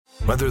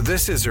Whether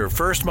this is her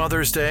first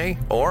Mother's Day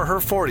or her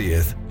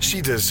 40th, she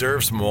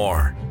deserves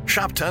more.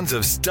 Shop tons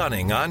of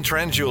stunning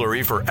on-trend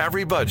jewelry for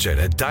every budget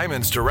at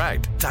Diamonds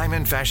Direct.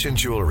 Diamond fashion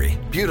jewelry,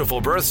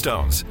 beautiful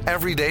birthstones,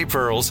 everyday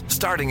pearls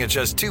starting at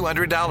just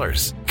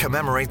 $200.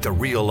 Commemorate the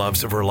real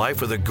loves of her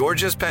life with a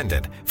gorgeous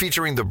pendant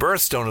featuring the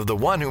birthstone of the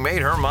one who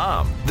made her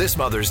mom. This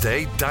Mother's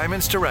Day,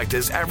 Diamonds Direct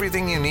is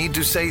everything you need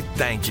to say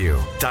thank you.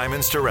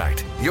 Diamonds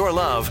Direct. Your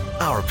love,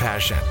 our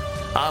passion.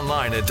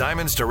 Online at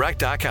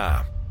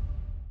diamondsdirect.com.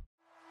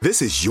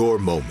 This is your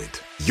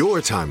moment, your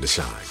time to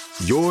shine,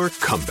 your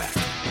comeback.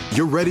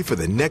 You're ready for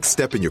the next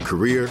step in your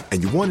career,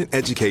 and you want an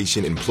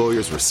education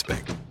employers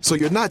respect. So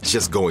you're not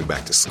just going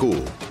back to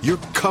school, you're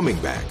coming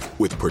back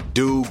with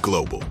Purdue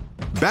Global.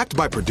 Backed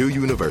by Purdue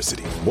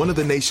University, one of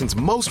the nation's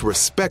most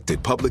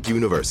respected public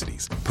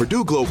universities,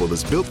 Purdue Global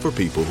is built for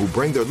people who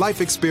bring their life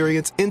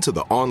experience into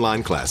the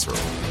online classroom.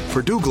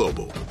 Purdue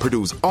Global,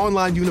 Purdue's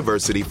online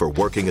university for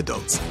working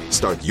adults.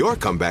 Start your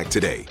comeback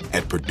today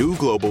at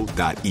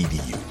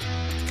purdueglobal.edu.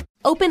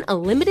 Open a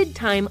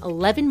limited-time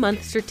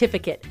 11-month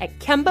certificate at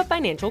Kemba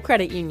Financial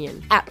Credit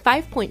Union. At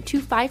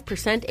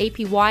 5.25%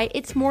 APY,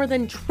 it's more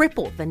than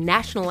triple the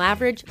national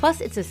average,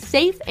 plus it's a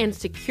safe and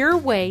secure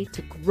way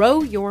to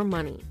grow your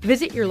money.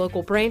 Visit your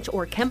local branch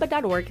or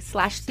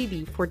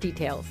kemba.org/CD for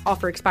details.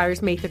 Offer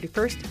expires May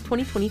 31st,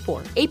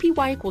 2024.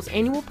 APY equals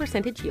annual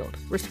percentage yield.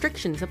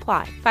 Restrictions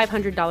apply.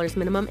 $500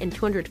 minimum and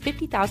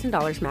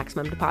 $250,000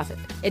 maximum deposit.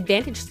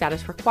 Advantage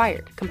status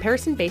required.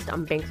 Comparison based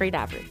on bank rate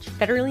average.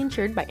 Federally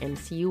insured by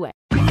NCUA.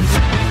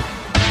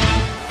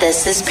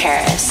 This is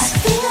Paris.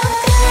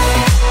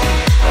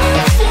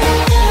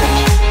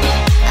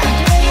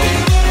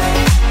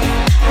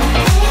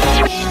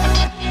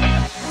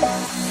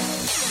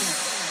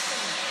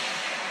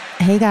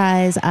 Hey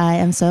guys, I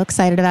am so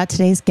excited about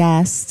today's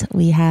guest.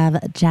 We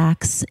have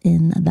Jax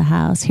in the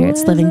house here at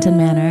Slivington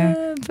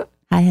Manor.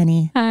 Hi,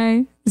 honey.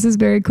 Hi. This is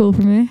very cool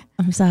for me.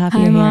 I'm so happy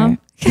Hi, you're Mom.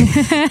 here.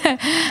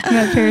 I'm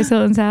at Paris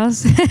Hilton's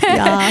house.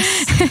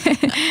 Yes.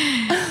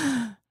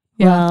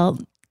 Yeah. Well,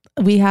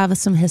 we have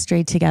some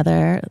history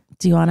together.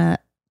 Do you want to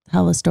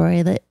tell a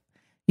story that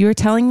you were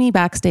telling me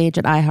backstage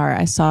at iHeart?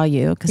 I saw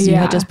you because you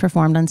had just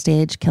performed on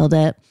stage, killed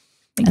it.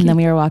 Thank and you. then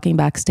we were walking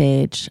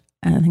backstage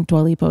and I think Dua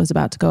Lipa was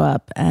about to go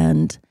up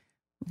and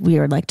we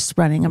were like just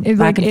running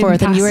back and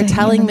forth. And you were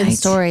telling me the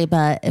story,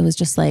 but it was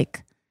just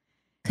like,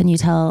 can you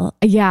tell?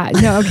 Yeah,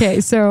 no,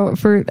 okay. So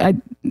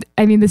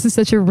I mean, this is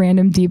such a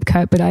random deep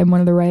cut, but I'm one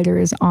of the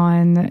writers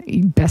on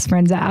Best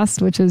Friends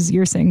Asked, which is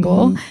your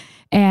single. Mm-hmm.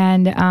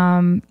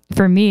 And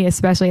for me,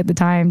 especially at the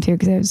time too,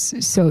 because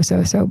I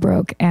was so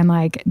broke. And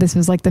like, this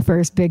was like the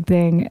first big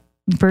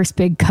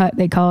cut,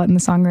 they call it in the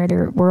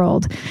songwriter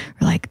world.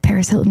 We're like,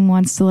 Paris Hilton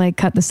wants to like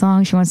cut the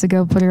song. She wants to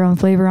go put her own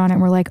flavor on it.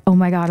 And we're like, oh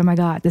my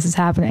God, this is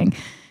happening.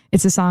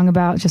 It's a song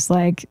about just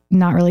like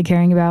not really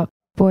caring about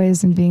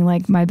boys and being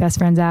like, my best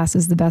friend's ass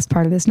is the best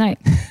part of this night.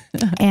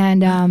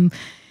 And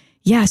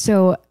yeah,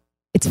 so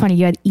it's funny,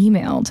 you had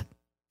emailed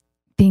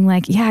being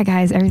like, yeah,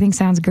 guys, everything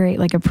sounds great,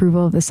 like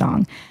approval of the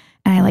song.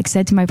 And I like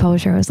said to my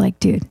publisher, I was like,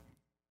 dude,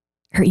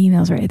 her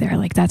email's right there.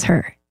 Like, that's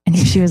her. And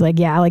she was like,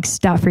 yeah, like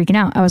stop freaking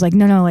out. I was like,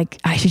 no, like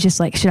I should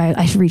just like,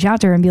 I should reach out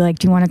to her and be like,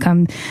 do you want to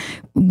come?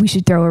 We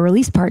should throw a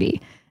release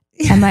party.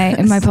 Yes.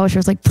 And my publisher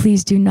was like,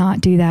 please do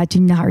not do that. Do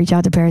not reach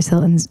out to Paris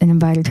Hilton and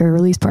invite her to a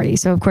release party.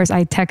 So of course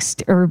I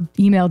text or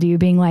emailed you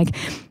being like,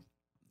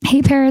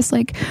 hey Paris,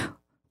 like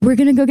we're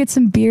going to go get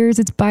some beers.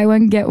 It's buy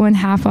one, get one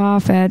half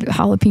off at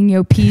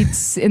Jalapeno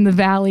Pete's in the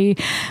Valley.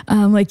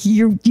 Like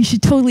you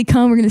should totally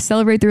come. We're going to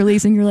celebrate the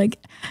release. And you're like,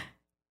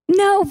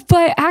 no,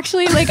 but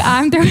actually like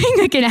I'm throwing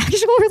like an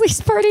actual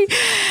release party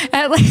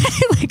at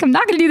like I'm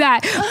not going to do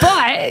that,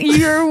 but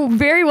you're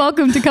very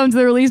welcome to come to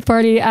the release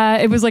party.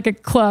 It was like a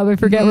club. I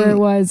forget where it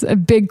was, a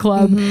big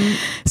club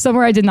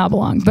somewhere I did not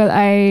belong. But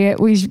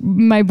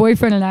my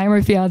boyfriend and I,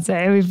 my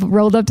fiance, we've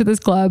rolled up to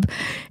this club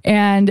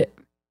and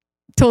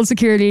told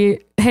security,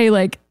 hey,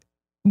 like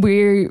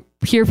we're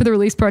here for the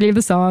release party of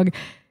the song.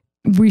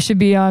 We should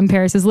be on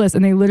Paris's list.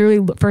 And they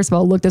literally, first of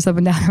all, looked us up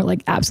and down and were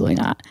like,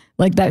 absolutely not.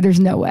 Like that, there's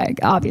no way.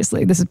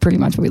 Obviously, this is pretty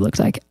much what we looked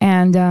like.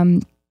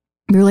 And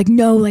we were like,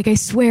 no, like I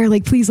swear,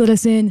 like please let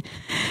us in.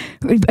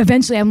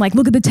 Eventually, I'm like,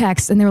 look at the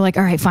text. And they were like,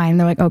 all right, fine. And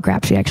they're like, oh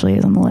crap, she actually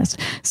is on the list.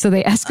 So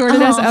they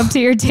escorted us up to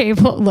your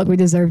table. Look, we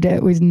deserved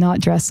it. We did not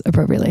dress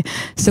appropriately.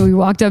 So we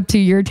walked up to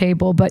your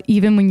table. But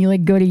even when you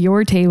like go to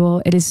your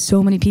table, it is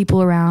so many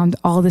people around,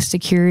 all the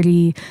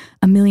security,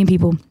 1 million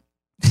people.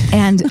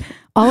 And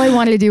all I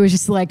wanted to do was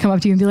just like come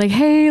up to you and be like,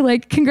 hey,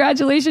 like,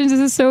 congratulations. This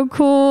is so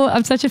cool.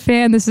 I'm such a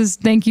fan.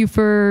 Thank you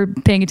for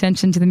paying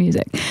attention to the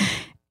music.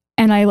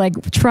 And I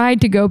like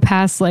tried to go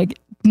past like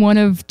one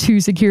of two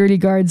security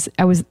guards.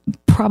 I was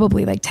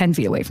probably like 10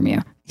 feet away from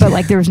you, but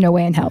like there was no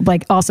way in hell,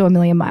 like also 1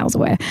 million miles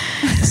away.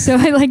 So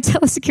I like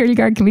tell the security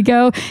guard, can we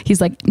go?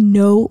 He's like,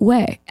 no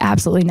way.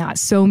 Absolutely not.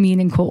 So mean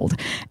and cold.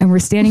 And we're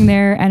standing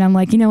there and I'm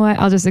like, you know what?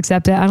 I'll just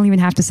accept it. I don't even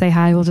have to say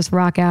hi. We'll just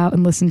rock out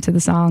and listen to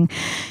the song.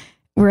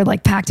 We're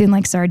like packed in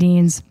like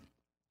sardines.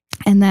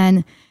 And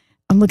then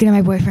I'm looking at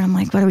my boyfriend. I'm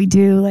like, what do we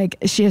do? Like,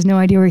 she has no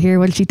idea we're here.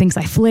 What if she thinks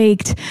I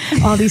flaked?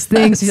 All these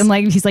things.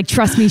 He's like,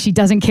 trust me, she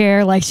doesn't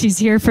care. Like, she's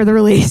here for the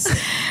release.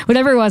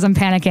 Whatever it was, I'm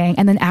panicking.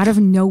 And then out of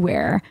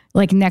nowhere,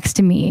 like next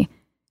to me,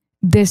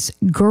 this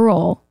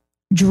girl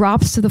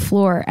drops to the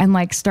floor and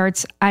like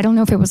starts, I don't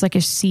know if it was like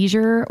a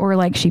seizure or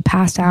like she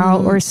passed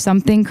out or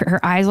something.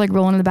 Her eyes like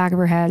rolling in the back of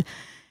her head.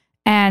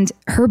 And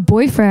her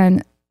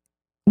boyfriend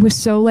was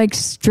so like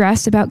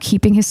stressed about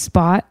keeping his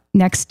spot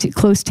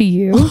close to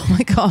you. Oh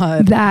my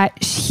God.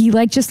 That he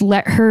like just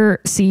let her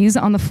seize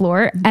on the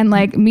floor. And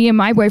like me and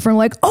my boyfriend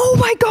were like, oh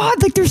my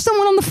God, like there's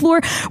someone on the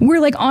floor.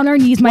 We're like on our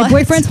knees. My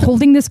boyfriend's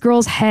holding this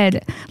girl's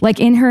head like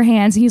in her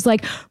hands. And he's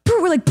like,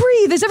 we're like,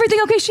 breathe. Is everything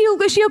okay?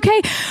 Is she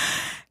okay?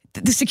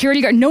 The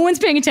security guard, no one's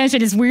paying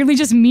attention. It's weirdly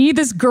just me,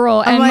 this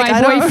girl, and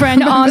my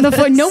boyfriend on the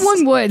floor. No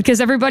one would,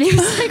 because everybody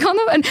was like on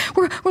the, and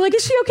we're like,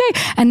 is she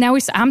okay? And now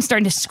I'm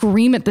starting to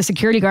scream at the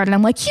security guard, and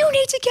I'm like, you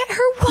need to get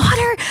her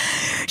water.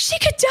 She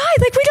could die.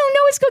 Like, we don't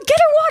know what's going. Get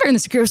her water. And the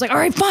security was like, all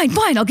right,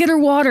 fine, I'll get her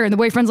water. And the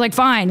boyfriend's like,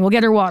 fine, we'll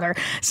get her water.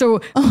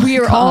 So we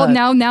are all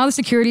now the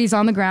security is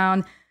on the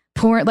ground.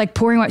 Pouring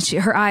what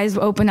her eyes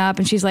open up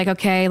and she's like,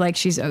 okay, like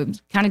she's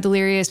kind of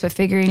delirious, but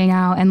figuring it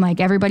out. And like,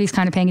 everybody's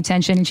kind of paying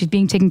attention and she's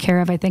being taken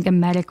care of. I think a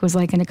medic was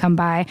like going to come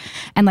by.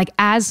 And like,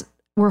 as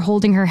we're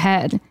holding her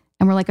head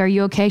and we're like, are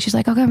you okay? She's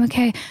like, okay, I'm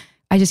okay.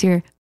 I just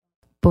hear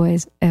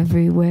boys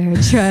everywhere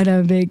trying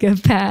to make a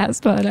pass,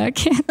 but I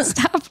can't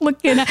stop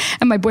looking at,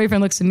 and my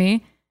boyfriend looks at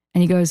me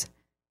and he goes,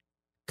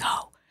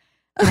 go.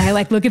 And I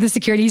like look at the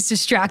security, he's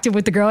distracted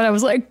with the girl. And I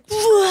was like,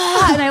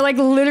 wah! And I like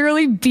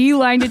literally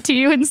beelined it to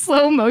you in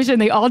slow motion.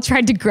 They all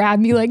tried to grab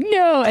me like,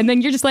 no. And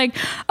then you're just like,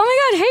 oh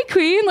my God, hey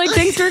queen, like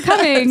thanks for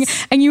coming.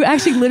 And you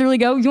actually literally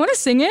go, you want to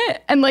sing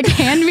it? And like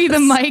hand me the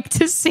mic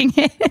to sing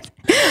it.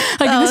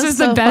 Like this was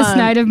so the best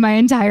night of my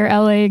entire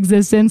LA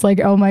existence. Like,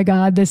 oh my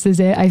God, this is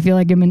it. I feel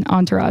like I'm in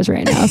Entourage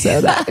right now.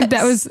 So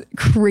that was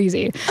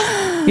crazy.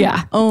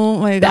 Yeah. Oh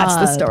my God. That's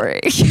the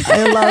story.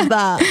 I love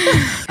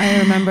that. I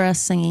remember us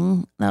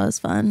singing. That was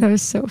fun. That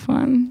was so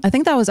fun. I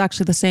think that was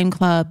actually the same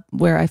club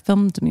where I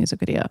filmed a music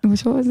video.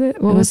 What was it?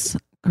 It was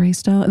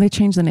Greystone. They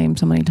changed the name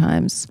so many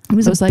times. It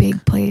was a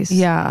big place.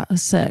 Yeah, it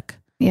was sick.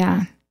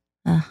 Yeah.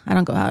 I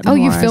don't go out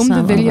anymore. Oh, you filmed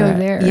the video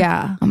there?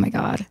 Yeah. Oh my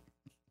God.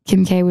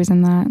 Kim K was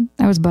in that.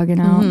 I was bugging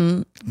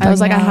out. I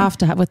was like, I have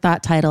to have, with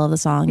that title of the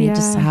song, you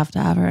just have to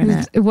have her in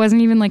it. It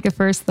wasn't even like a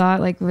first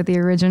thought, like with the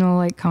original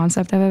like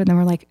concept of it. But then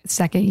we're like,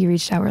 second you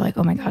reached out, we're like,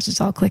 oh my gosh,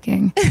 it's all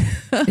clicking.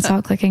 It's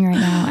all clicking right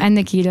now. And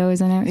Nikito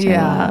is in it.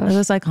 Yeah, it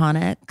was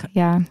iconic.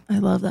 Yeah. I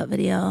love that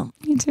video.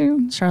 Me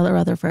too. Charlotte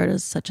Rutherford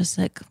is such a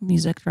sick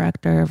music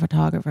director,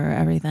 photographer,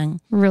 everything.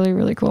 Really,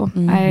 really cool.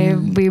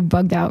 We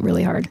bugged out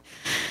really hard.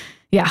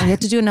 Yeah. I have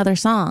to do another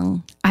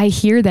song. I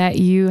hear that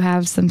you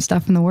have some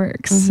stuff in the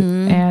works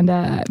and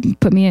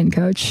put me in,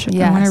 coach.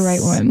 Yes. I want to write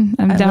one.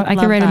 I'm down. I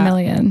could write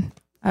 1,000,000.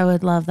 I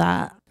would love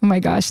that. Oh my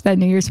gosh. That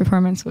New Year's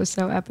performance was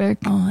so epic.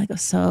 Oh, I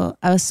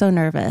was so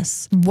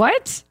nervous.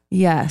 What?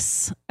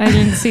 Yes. I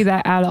didn't see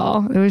that at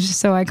all. It was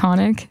just so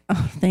iconic.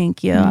 Oh,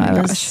 thank you.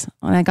 Gosh.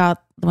 When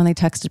they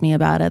texted me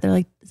about it, they're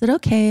like, is it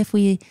okay if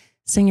we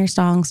sing your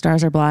song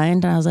Stars Are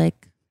Blind? And I was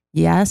like,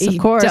 yes, of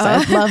course.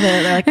 I'd love it.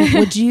 They're like,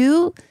 would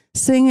you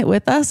sing it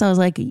with us? I was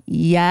like,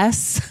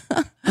 yes.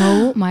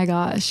 Oh my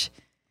gosh.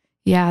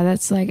 Yeah,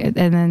 that's like, and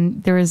then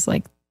there was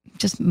like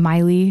just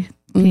Miley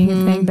being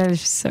a thing. That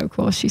is just so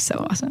cool. She's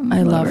so awesome.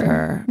 I love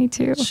her. Me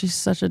too. She's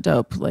such a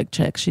dope like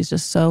chick. She's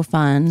just so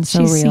fun,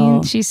 so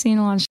real. She's seen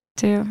a lot of shit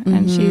too.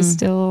 And she's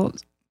still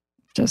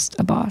just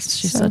a boss.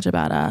 She's such a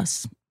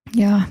badass.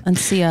 Yeah. And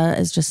Sia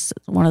is just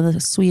one of the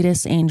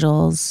sweetest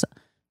angels.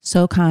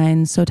 So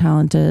kind, so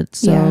talented,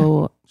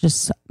 so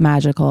just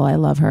magical. I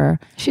love her.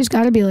 She's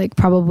got to be like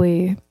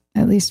probably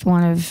at least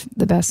one of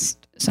the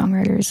best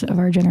songwriters of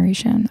our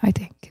generation, I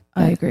think.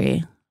 I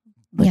agree.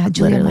 Like,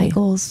 Julia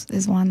Michaels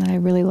is one that I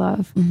really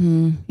love.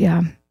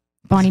 Yeah.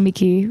 Bonnie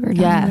McKee.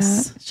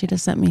 Yes. She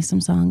just sent me some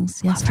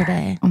songs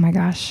yesterday. Oh my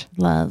gosh.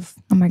 Love.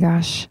 Oh my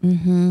gosh.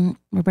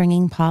 We're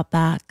bringing pop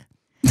back.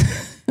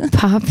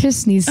 Pop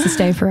just needs to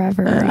stay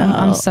forever.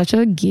 I'm such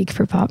a geek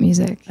for pop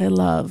music. I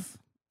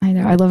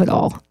know. I love it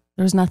all.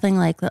 There's nothing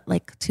like that,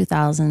 like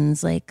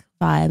 2000s, like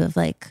vibe of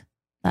like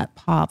that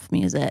pop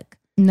music.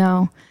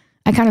 No,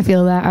 I kind of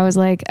feel that. I was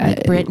like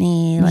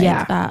Britney,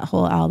 like that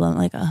whole album.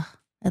 Like, I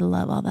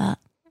love all that.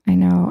 I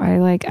know.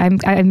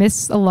 I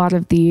miss a lot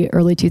of the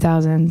early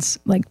 2000s,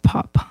 like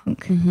pop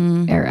punk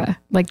era.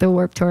 Like the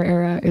Warped Tour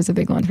era is a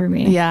big one for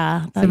me.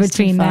 Yeah. So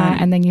between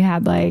that and then you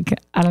had like,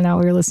 I don't know,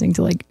 we were listening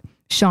to like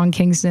Sean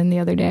Kingston the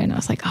other day and I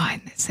was like, oh, I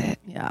miss it.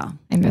 Yeah.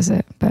 I miss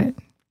it. But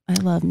I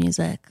love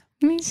music.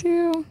 Me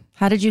too.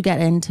 How did you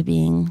get into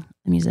being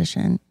a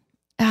musician?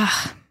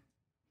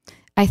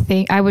 I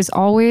think I was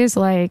always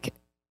like,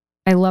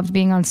 I loved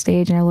being on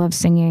stage and I loved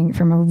singing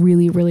from a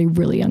really, really,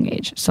 really young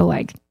age. So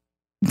like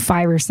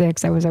 5 or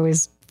 6, I was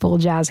always full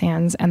jazz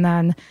hands. And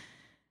then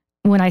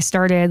when I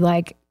started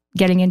like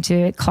getting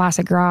into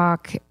classic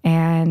rock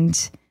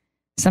and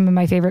some of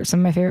my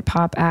favorite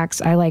pop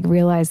acts, I like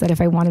realized that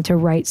if I wanted to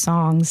write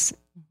songs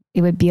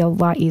it would be a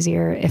lot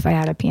easier if I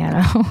had a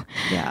piano.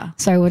 Yeah.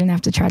 So I wouldn't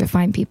have to try to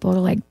find people to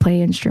like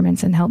play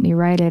instruments and help me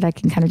write it. I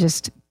can kind of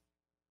just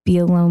be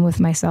alone with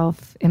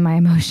myself and my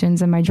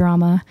emotions and my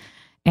drama.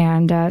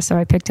 And so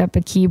I picked up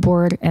a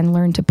keyboard and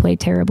learned to play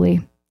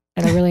terribly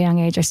at a really young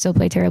age. I still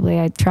play terribly.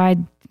 I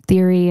tried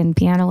theory and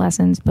piano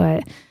lessons,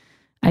 but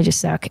I just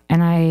suck.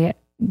 And I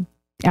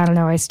don't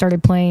know, I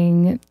started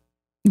playing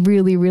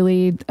really,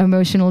 really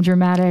emotional,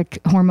 dramatic,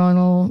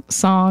 hormonal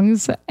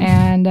songs.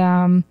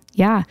 And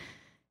yeah,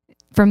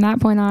 from that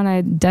point on,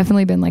 I'd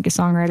definitely been like a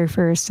songwriter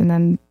first and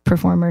then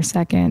performer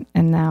second.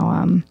 And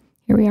now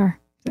here we are.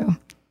 So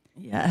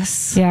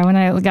yes. Yeah, when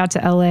I got to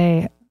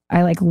LA,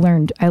 I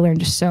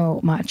learned so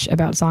much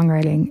about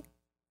songwriting.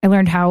 I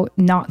learned how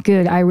not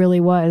good I really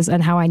was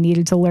and how I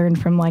needed to learn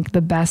from like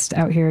the best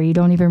out here. You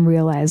don't even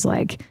realize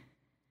like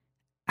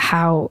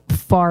how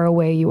far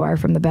away you are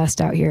from the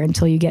best out here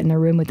until you get in a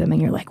room with them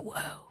and you're like, whoa,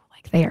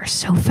 like they are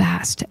so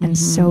fast and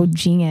so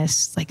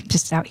genius, like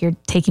just out here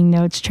taking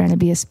notes, trying to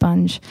be a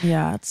sponge.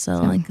 Yeah, it's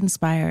so like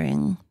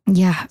inspiring.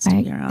 Yeah,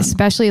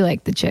 especially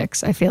like the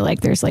chicks. I feel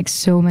like there's like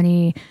so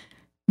many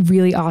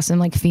really awesome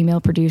like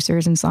female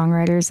producers and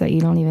songwriters that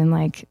you don't even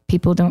like,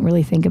 people don't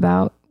really think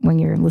about when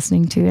you're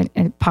listening to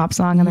a pop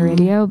song on the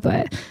radio,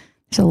 but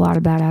there's a lot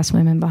of badass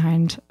women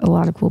behind a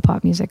lot of cool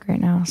pop music right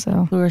now.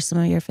 So who are some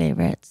of your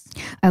favorites?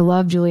 I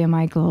love Julia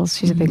Michaels.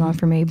 She's a big one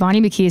for me. Bonnie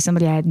McKee is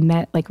somebody I had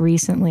met like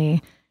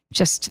recently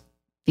just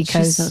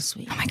because. She's so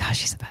sweet. Oh my gosh,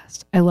 she's the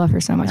best. I love her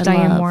so much.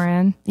 Diane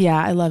Warren.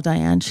 Yeah, I love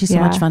Diane. She's so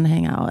much fun to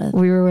hang out with.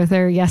 We were with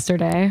her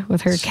yesterday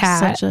with her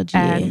cat. Such a G.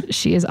 And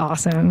she is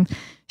awesome.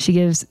 She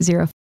gives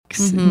zero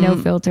fucks, no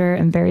filter,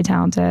 and very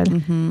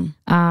talented.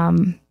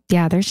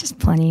 Yeah, there's just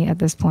plenty at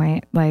this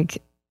point.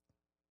 Like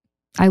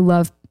I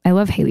love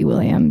Hayley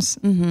Williams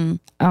on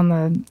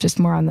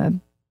the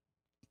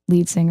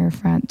lead singer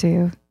front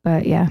too.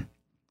 But yeah.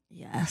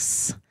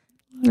 Yes.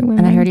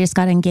 And I heard you just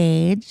got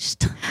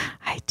engaged.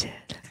 I did.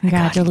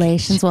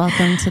 Congratulations.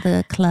 Welcome to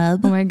the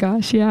club. Oh my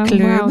gosh. Yeah.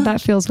 Club. Wow. That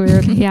feels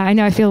weird. Yeah. I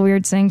know. I feel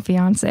weird saying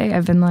fiance.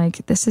 I've been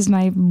like, this is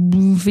my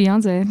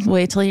fiance.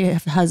 Wait till you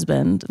have a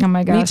husband. Oh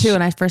my gosh. Me too.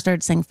 And I first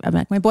started saying, I'm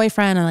like, my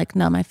boyfriend. I'm like,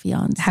 no, my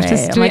fiance.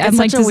 It's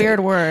such a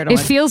weird word. It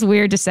feels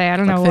weird to say. I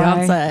don't know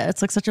why. Fiance.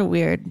 It's like such a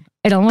weird.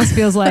 It almost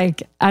feels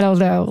like, I don't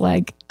know,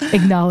 like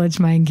acknowledge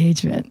my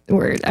engagement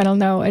word. I don't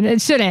know. And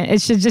it shouldn't.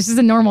 It should just as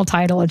a normal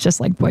title. It's just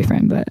like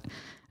boyfriend. But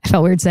I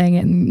felt weird saying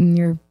it in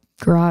your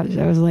garage.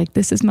 I was like,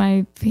 this is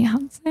my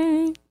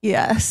fiance.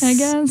 Yes. I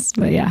guess.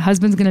 But yeah,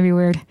 husband's going to be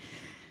weird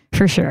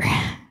for sure.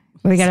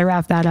 We got to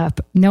wrap that up.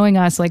 Knowing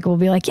us, like we'll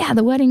be like, yeah,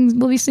 the wedding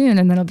will be soon.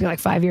 And then it'll be like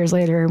 5 years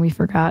later and we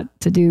forgot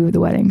to do the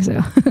wedding.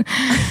 So.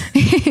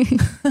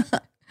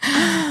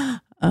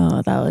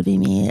 Oh, that would be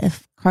me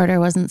if Carter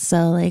wasn't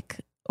so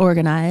like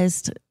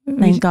organized.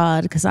 Thank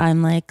God, because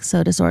I'm like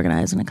so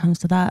disorganized when it comes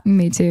to that.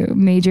 Me too.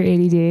 Major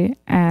ADD.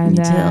 And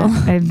Me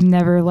too. I've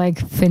never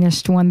like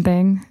finished one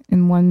thing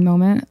in one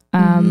moment.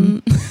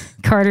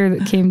 Carter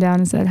came down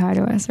and said hi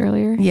to us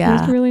earlier. Yeah.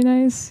 It was really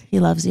nice. He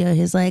loves you.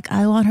 He's like,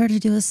 I want her to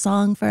do a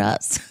song for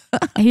us.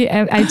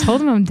 I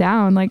told him I'm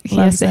down. Like he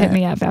has to hit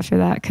me up after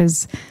that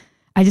because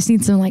I just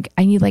need some like,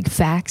 I need like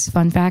facts,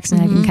 fun facts,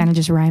 and I can kind of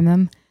just rhyme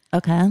them.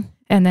 Okay.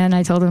 And then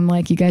I told him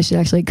like, you guys should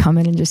actually come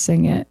in and just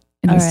sing it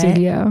in the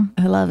studio.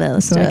 I love it.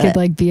 Let's so do I it. could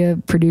like be a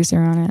producer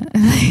on it.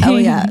 Oh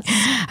yes.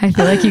 I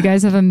feel like you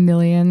guys have a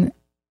million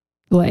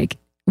like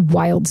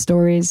wild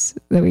stories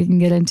that we can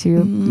get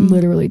into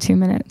literally 2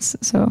 minutes.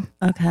 So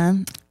okay,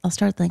 I'll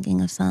start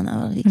thinking of some.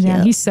 That would be cute.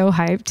 Yeah, he's so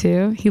hyped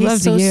too. He's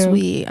loves so you.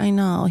 Sweet. I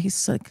know.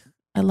 He's like,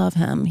 I love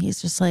him.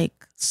 He's just like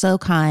so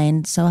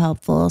kind, so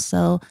helpful,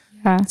 so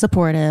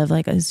supportive.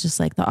 Like he's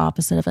just like the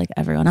opposite of like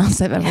everyone else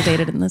I've ever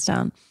dated in this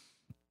town.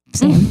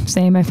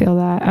 Same. I feel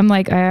that. I'm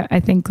like, I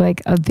think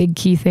like a big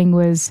key thing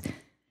was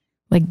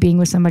like being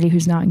with somebody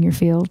who's not in your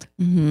field.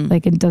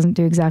 Like it doesn't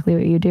do exactly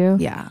what you do.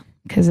 Yeah.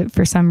 Because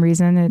for some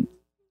reason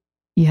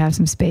you have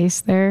some space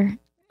there.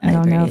 I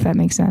don't know if that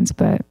makes sense,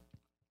 but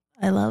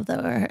I love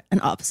that we're in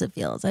opposite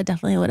fields. I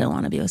definitely wouldn't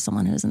want to be with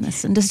someone who's in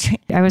this industry.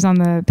 I was on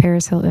the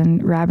Paris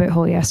Hilton rabbit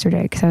hole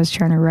yesterday because I was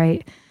trying to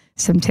write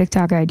some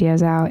TikTok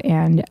ideas out.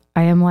 And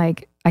I am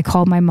like, I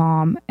called my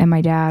mom and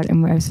my dad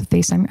and when I was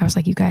FaceTime, I was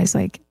like, you guys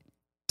like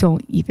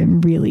don't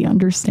even really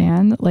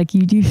understand. Like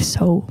you do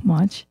so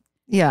much.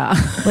 Yeah.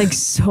 Like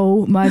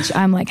so much.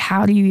 I'm like,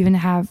 how do you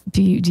even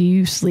do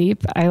you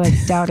sleep? I like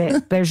doubt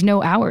it. There's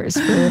no hours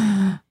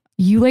for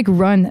you like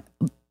run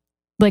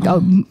like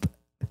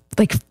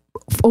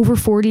over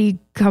 40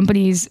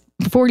 companies,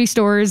 40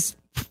 stores,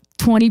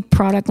 20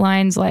 product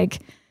lines. Like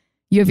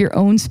you have your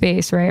own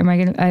space, right?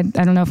 I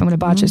don't know if I'm going to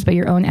botch this, but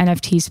your own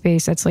NFT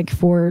space. That's like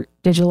for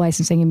digital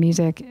licensing and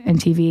music and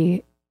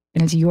TV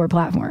and it's your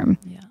platform.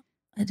 Yeah.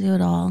 I do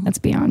it all. That's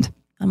beyond.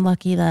 I'm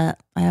lucky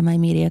that I have my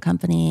media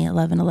company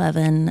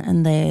 1111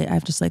 and I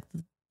have just like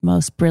the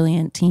most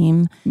brilliant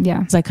team. Yeah.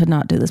 Because I could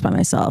not do this by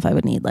myself. I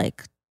would need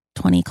like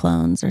 20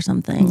 clones or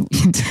something.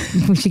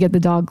 We should get the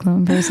dog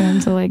clone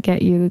person to like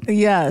get you the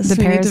Paris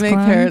need to make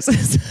clone.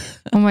 Paris.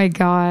 Oh my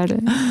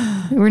God.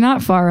 We're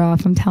not far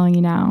off. I'm telling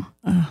you now.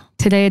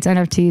 today it's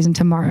NFTs and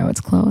tomorrow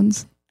it's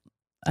clones.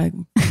 I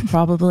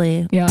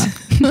probably. Yeah.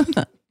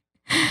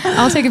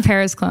 I'll take a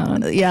Paris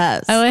clone.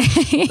 Yes.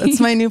 That's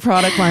my new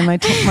product line, my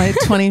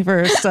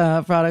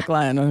 21st product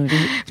line.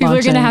 People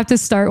are going to have to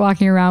start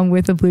walking around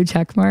with a blue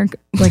check mark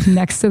like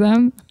next to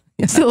them.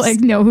 Yes. To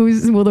like know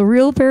will the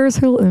real Paris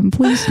Hilton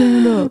please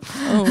stand up.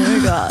 Oh my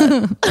God.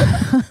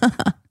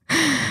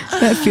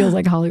 That feels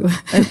like Hollywood.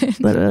 It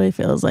literally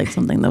feels like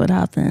something that would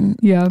happen.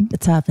 Yeah.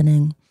 It's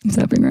happening. It's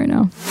happening right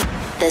now.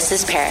 This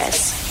is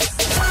Paris.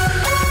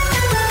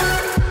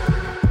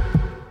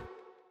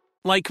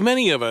 Like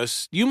many of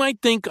us, you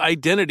might think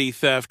identity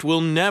theft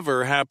will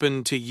never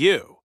happen to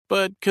you.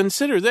 But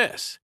consider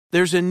this.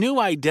 There's a new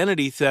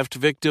identity theft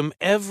victim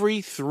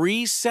every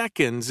 3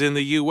 seconds in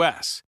the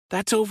U.S.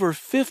 That's over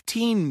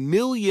 15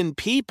 million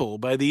people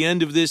by the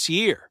end of this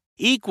year,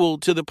 equal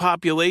to the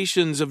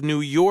populations of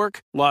New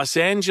York, Los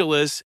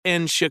Angeles,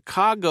 and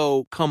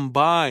Chicago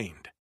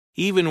combined.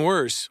 Even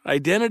worse,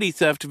 identity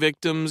theft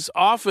victims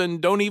often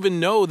don't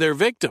even know they're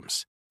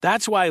victims.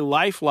 That's why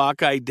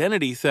LifeLock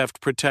Identity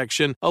Theft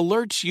Protection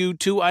alerts you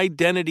to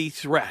identity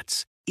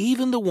threats,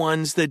 even the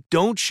ones that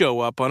don't show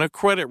up on a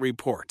credit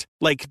report,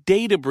 like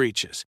data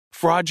breaches,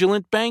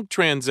 fraudulent bank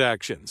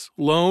transactions,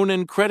 loan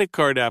and credit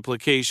card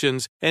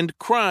applications, and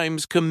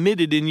crimes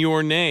committed in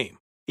your name.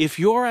 If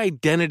your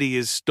identity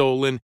is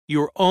stolen,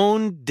 your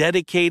own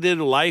dedicated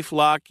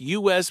LifeLock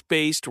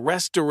US-based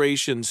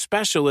restoration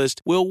specialist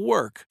will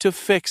work to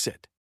fix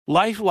it.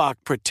 LifeLock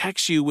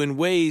protects you in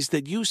ways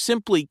that you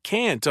simply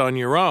can't on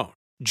your own.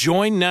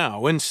 Join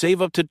now and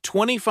save up to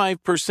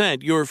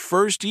 25% your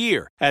first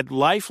year at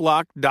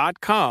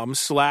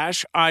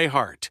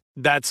LifeLock.com/iHeart.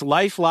 That's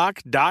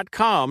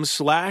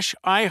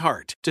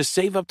LifeLock.com/iHeart to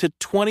save up to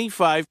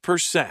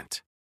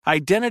 25%.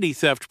 Identity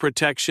theft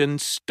protection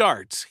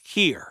starts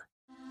here.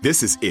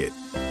 This is it.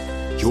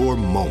 Your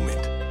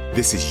moment.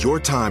 This is your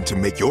time to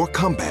make your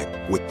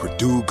comeback with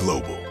Purdue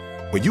Global.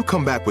 When you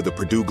come back with a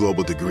Purdue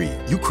Global degree,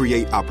 you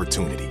create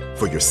opportunity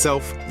for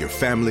yourself, your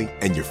family,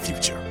 and your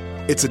future.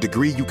 It's a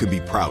degree you can be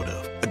proud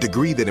of, a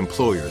degree that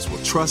employers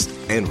will trust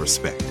and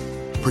respect.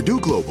 Purdue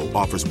Global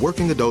offers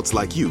working adults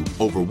like you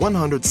over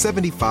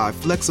 175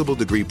 flexible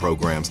degree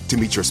programs to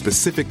meet your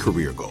specific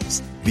career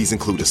goals. These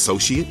include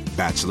associate,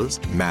 bachelor's,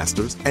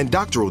 master's, and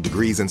doctoral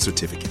degrees and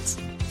certificates.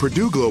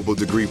 Purdue Global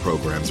degree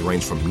programs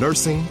range from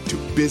nursing to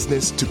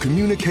business to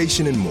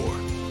communication and more.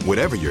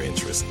 Whatever your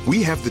interest,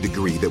 we have the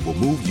degree that will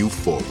move you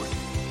forward.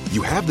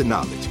 You have the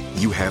knowledge,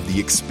 you have the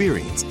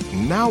experience.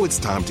 Now it's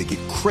time to get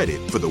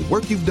credit for the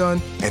work you've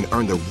done and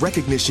earn the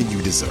recognition you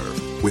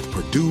deserve with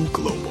Purdue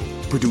Global,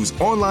 Purdue's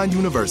online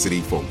university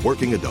for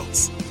working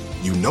adults.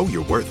 You know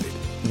you're worth it.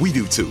 We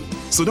do too.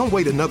 So don't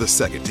wait another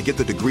second to get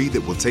the degree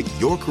that will take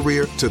your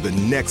career to the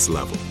next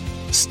level.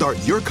 Start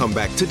your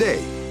comeback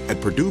today at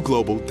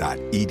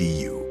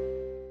purdueglobal.edu.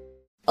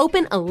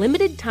 Open a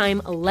limited-time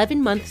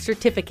 11-month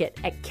certificate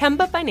at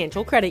Kemba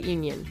Financial Credit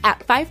Union. At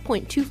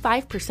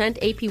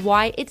 5.25%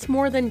 APY, it's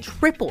more than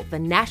triple the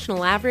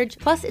national average,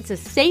 plus it's a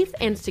safe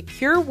and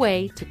secure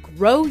way to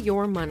grow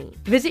your money.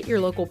 Visit your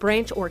local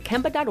branch or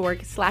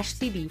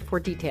kemba.org/cd for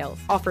details.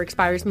 Offer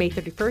expires May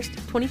 31st,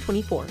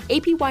 2024.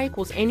 APY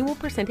equals annual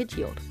percentage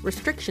yield.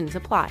 Restrictions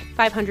apply.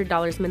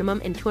 $500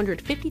 minimum and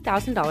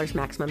 $250,000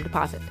 maximum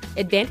deposit.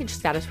 Advantage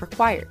status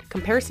required.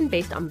 Comparison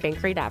based on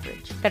bank rate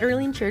average.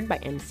 Federally insured by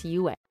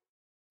NCUA.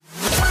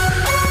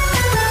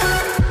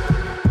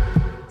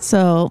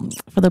 So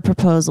for the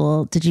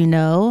proposal, did you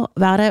know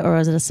about it or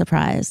was it a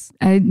surprise?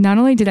 Not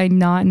only did I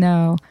not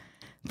know,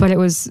 but it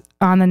was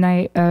on the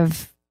night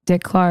of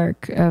Dick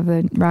Clark of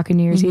the Rockin'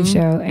 New Year's Eve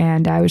show.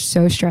 And I was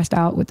so stressed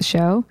out with the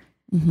show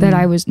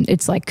that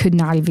it's like could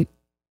not even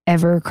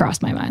ever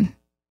cross my mind.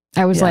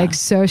 I was like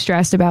so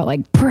stressed about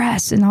like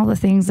press and all the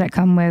things that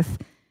come with,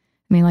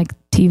 I mean, like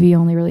TV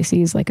only really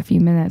sees like a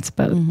few minutes,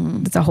 but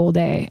it's a whole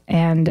day.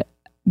 And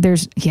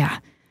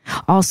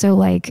also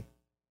like,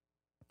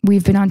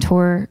 we've been on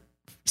tour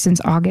since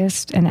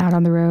August and out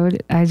on the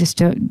road. I just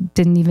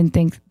didn't even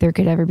think there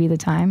could ever be the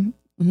time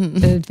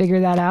to figure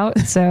that out.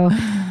 So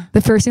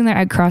the first thing that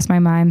had crossed my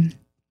mind,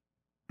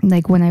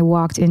 like when I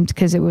walked in,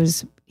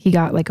 because he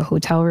got like a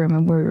hotel room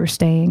and where we were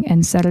staying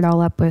and set it all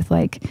up with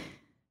like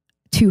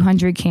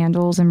 200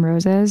 candles and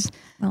roses.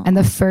 Oh. And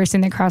the first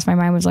thing that crossed my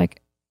mind was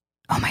like,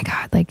 oh my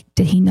God, like,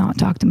 did he not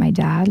talk to my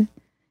dad?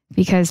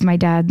 Because my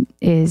dad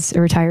is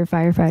a retired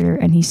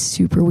firefighter and he's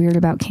super weird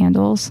about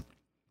candles.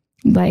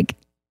 Like,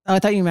 I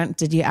thought you meant,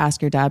 did you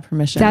ask your dad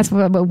permission? That's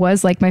what it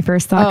was like my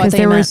first thought. Because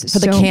there was for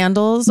the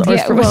candles. Or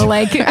yeah, well,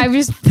 like I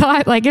just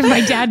thought like if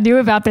my dad knew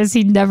about this,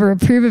 he'd never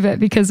approve of it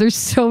because there's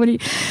so many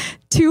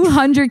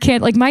 200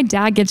 candles. Like my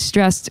dad gets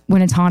stressed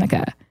when it's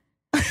Hanukkah.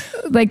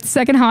 Like the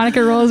second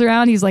Hanukkah rolls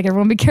around, he's like,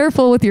 everyone be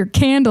careful with your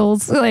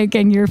candles, like,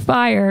 and your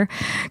fire.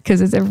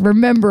 Because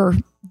remember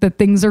that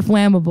things are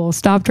flammable.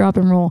 Stop, drop,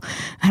 and roll.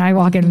 And I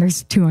walk in and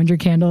there's 200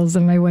 candles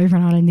and my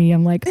boyfriend on a knee.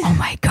 I'm like, oh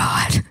my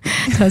God.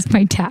 Does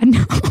my dad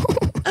know?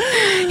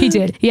 He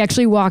did. He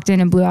actually walked in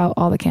and blew out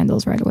all the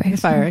candles right away.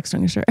 Fire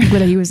extinguisher.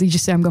 But he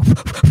just said, I'm going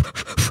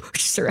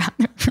just around.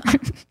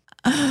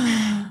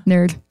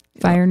 Nerd.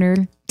 Fire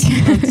nerd.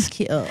 That's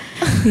cute.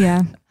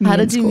 Yeah. How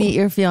did you meet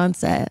your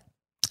fiance?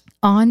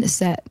 On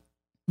set.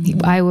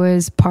 Mm-hmm. I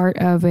was part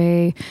of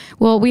we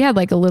had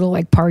like a little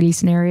like party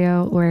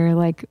scenario where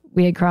like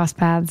we had crossed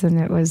paths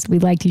and we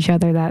liked each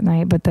other that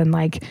night. But then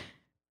like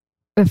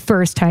the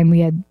first time we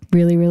had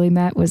really, really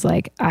met was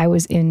like, I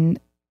was in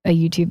a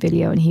YouTube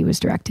video and he was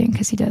directing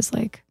because he does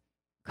like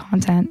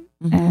content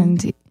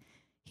and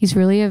he's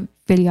really a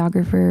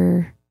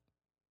videographer,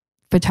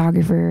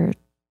 photographer.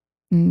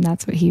 And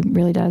that's what he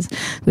really does,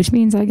 which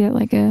means I get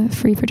like a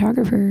free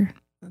photographer.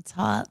 That's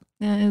hot.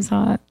 Yeah, it's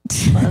hot.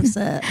 Loves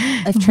it.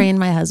 I've trained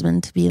my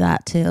husband to be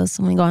that too.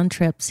 So when we go on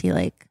trips, he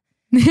like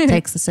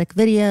takes the sick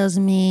videos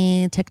of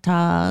me,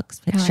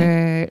 TikToks,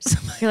 pictures.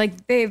 You're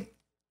like, babe,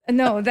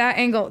 no, that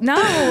angle. No,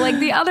 like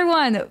the other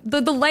one,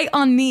 the light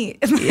on me.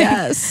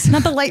 Yes.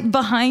 Not the light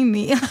behind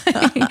me.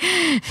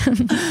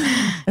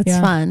 It's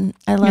fun.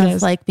 I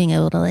love like being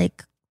able to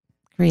like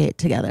create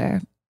together.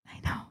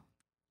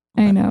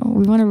 I know.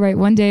 We want to write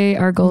one day.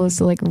 Our goal is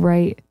to like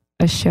write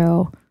a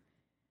show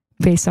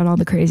based on all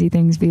the crazy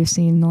things we've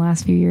seen in the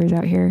last few years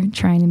out here,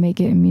 trying to make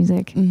it in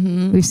music.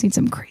 We've seen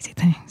some crazy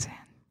things. Man.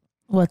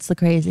 What's the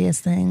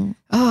craziest thing?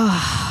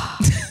 Oh,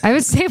 I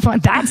would say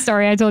that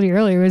story I told you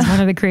earlier was one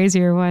of the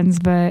crazier ones,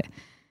 but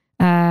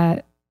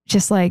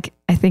just like,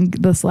 I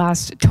think this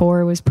last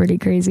tour was pretty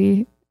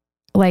crazy.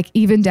 Like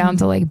even down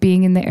to like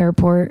being in the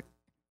airport,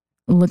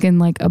 looking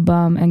like a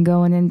bum and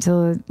going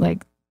into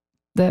like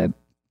the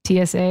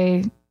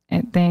TSA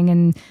thing,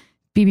 and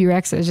BB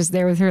Rexa is just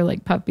there with her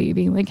like puppy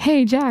being like,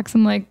 "Hey Jax."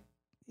 I'm like,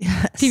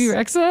 yes. BB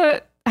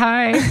Rexa,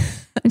 hi.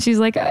 And she's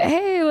like,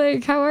 "Hey,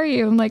 like, how are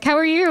you?" I'm like, "How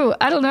are you?"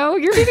 "I don't know.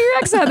 You're BB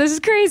Rexa. This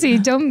is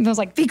crazy." I was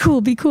like, be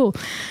cool.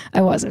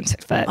 I wasn't,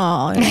 but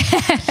oh,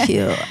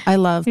 cute. I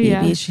love BB.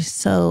 Yeah. She's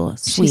so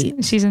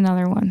sweet. She's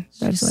another one.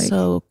 That's she's like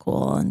so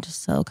cool and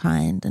just so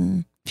kind,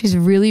 and she's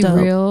really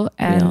real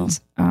and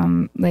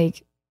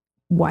like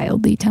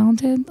wildly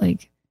talented,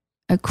 like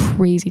a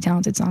crazy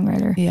talented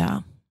songwriter.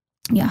 Yeah.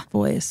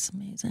 Voice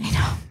amazing. I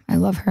know. I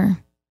love her.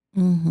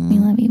 We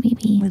love you,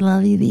 BB. We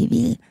love you,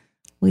 BB.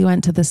 We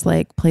went to this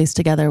like place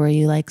together where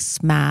you like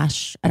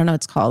smash, I don't know what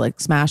it's called, like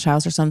Smash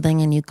House or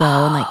something. And you go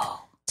and like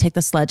take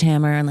the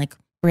sledgehammer and like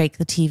break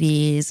the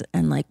TVs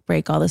and like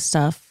break all this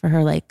stuff for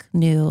her like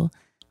new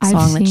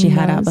song that she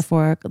had out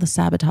before, the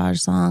Sabotage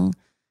song.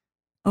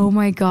 Oh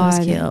my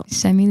God.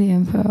 Send me the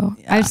info.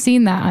 Yeah. I've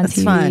seen that on TV.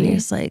 It's fun. You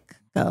just like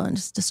go and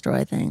just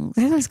destroy things.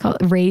 What is it called?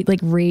 Rage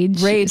Room.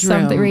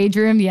 Rage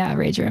Room. Yeah,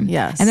 Rage Room.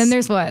 Yes. And then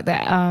there's what?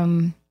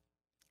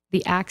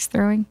 The axe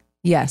throwing?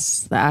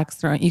 Yes, the axe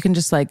throwing. You can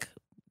just like,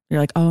 you're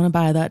like, I want to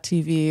buy that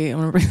TV. I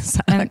want to bring this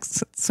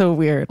axe. It's so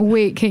weird.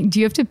 Wait, do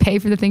you have to pay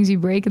for the things you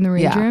break in the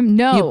Rage Room?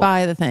 No. You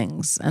buy the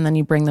things and then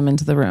you bring them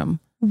into the room.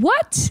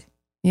 What?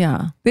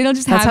 Yeah. They don't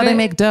just That's how they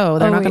make dough.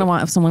 They're not going to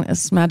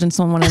want, imagine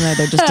someone in there,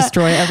 they just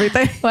destroy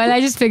everything. Well, I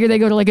just figured they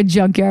go to like a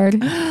junkyard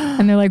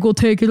and they're like, we'll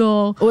take it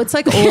all. Oh, it's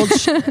like old.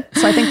 So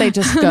I think they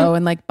just go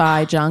and like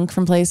buy junk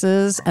from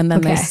places and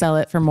then they sell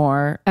it for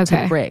more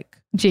to break.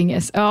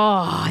 Genius.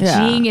 Oh,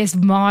 genius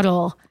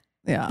model.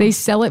 Yeah. They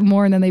sell it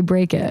more and then they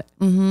break it.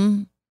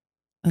 And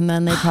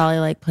then they probably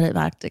like put it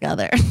back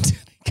together.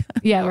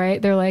 Yeah,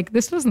 right. They're like,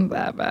 this wasn't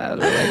that bad.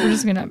 Like, we're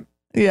just going to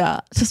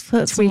just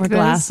put some more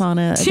glass on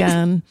it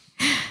again.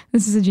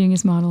 This is a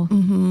genius model.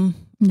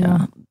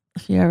 Yeah.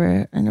 If you're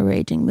ever in a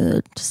raging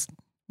mood, just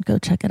go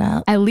check it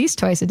out. At least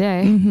twice a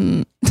day.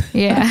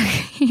 Yeah.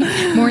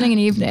 Morning and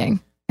evening.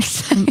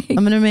 I'm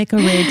going to make a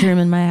rage room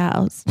in my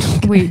house.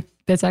 Wait,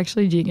 that's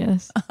actually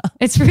genius.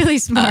 It's really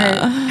smart.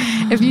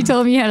 If you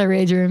told me you had a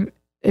rage room,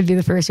 it'd be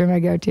the first room I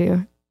go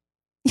to.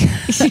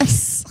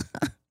 Yes.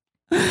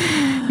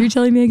 You're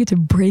telling me I get to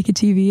break a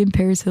TV in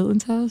Paris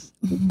Hilton's house?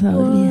 That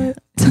would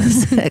be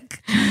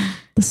sick.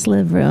 The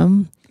Sliv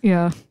room.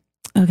 Yeah.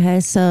 Okay,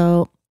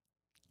 so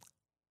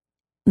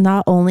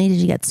not only did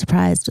you get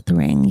surprised with the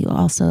ring, you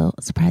also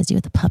surprised you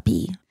with the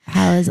puppy.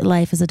 How is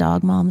life as a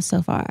dog mom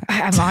so far?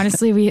 I'm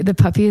honestly, the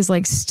puppy is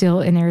like still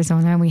in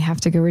Arizona and we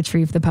have to go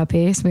retrieve the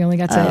puppy. So we only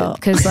got to,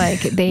 because like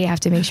they have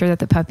to make sure that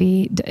the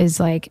puppy is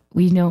like,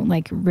 we don't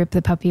like rip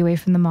the puppy away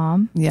from the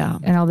mom. Yeah.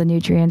 And all the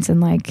nutrients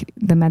and like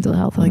the mental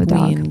health of the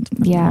dog.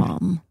 Yeah.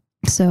 Mom.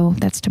 So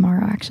that's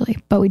tomorrow actually.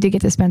 But we did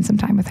get to spend some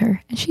time with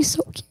her and she's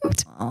so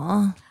cute.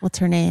 Aw, what's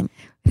her name?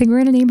 I think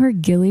we're going to name her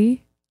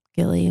Gilly.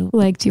 Gilly.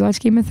 Like, do you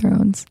watch Game of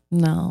Thrones?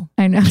 No.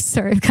 I know.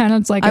 Sorry. It kind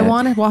of like I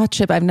want to watch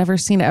it, but I've never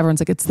seen it. Everyone's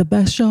like, it's the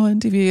best show on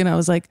TV. And I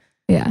was like,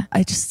 yeah.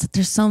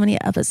 There's so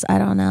many episodes. I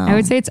don't know. I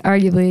would say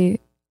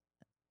it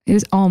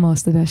was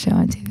almost the best show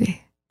on TV.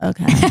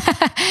 Okay.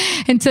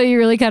 Until you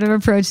really kind of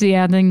approach the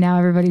ending. Now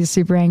everybody's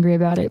super angry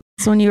about it.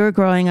 So when you were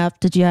growing up,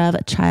 did you have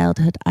a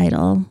childhood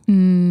idol?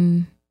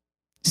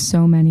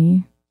 So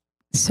many.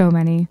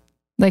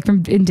 Like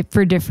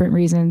for different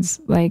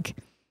reasons. Like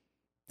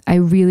I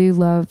really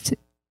loved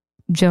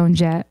Joan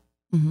Jett,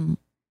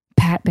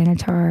 Pat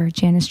Benatar,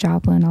 Janis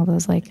Joplin, all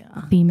those like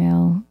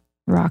female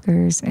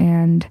rockers,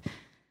 and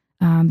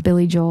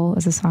Billy Joel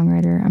as a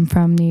songwriter. I'm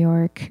from New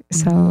York,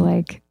 so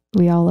like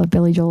we all love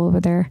Billy Joel over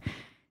there.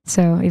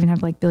 So I even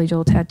have like Billy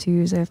Joel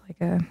tattoos. I have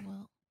like a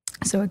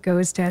So It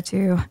Goes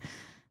tattoo.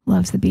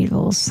 Loves the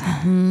Beatles.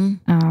 Mm-hmm.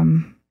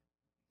 I'm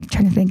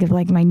trying to think of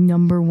like my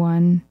number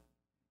one.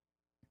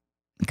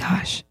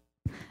 Gosh,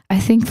 I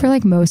think for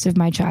like most of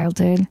my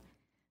childhood,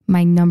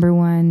 my number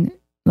one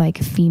like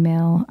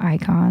female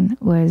icon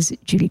was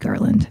Judy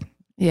Garland.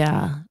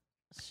 Yeah.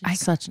 She's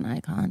such an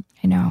icon.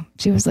 I know.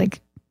 She was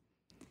like,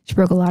 she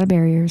broke a lot of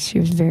barriers.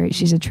 She's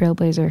a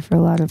trailblazer for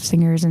a lot of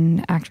singers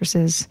and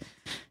actresses.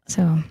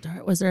 So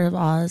Dark Wizard of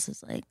Oz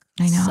is like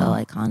I know. so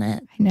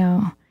iconic. I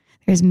know.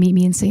 There's Meet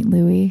Me in St.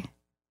 Louis.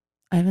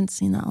 I haven't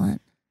seen that one.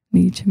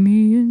 Meet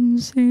me in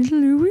St.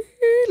 Louis,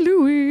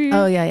 Louis.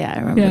 Oh yeah, I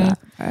remember that.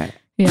 All right.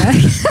 Yeah.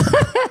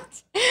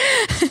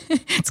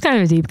 It's kind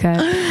of a deep cut.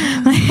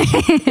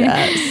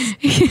 Yes.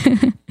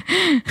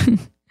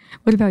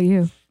 What about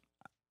you?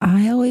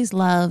 I always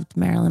loved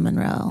Marilyn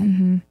Monroe.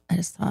 Mm-hmm. I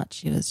just thought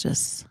she was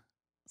just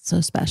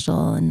so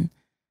special, and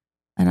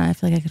I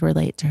feel like I could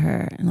relate to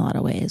her in a lot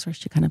of ways, where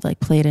she kind of like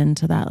played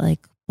into that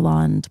like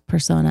blonde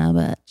persona,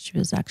 but she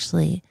was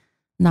actually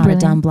not a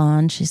dumb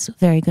blonde. She's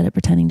very good at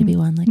pretending to be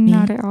one, like me.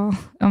 Not at all.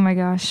 Oh my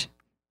gosh.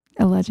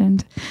 A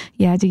legend.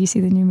 Yeah. Did you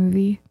see the new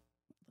movie?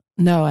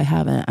 No, I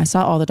haven't. I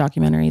saw all the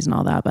documentaries and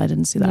all that, but I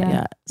didn't see that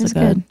yet. Is it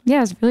good?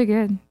 Yeah, it's really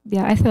good.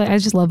 Yeah, I feel like I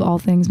just love all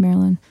things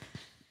Marilyn.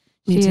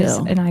 Me She too. is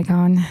an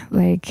icon.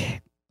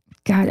 Like,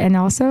 God. And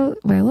also,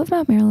 what I love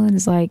about Marilyn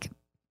is like,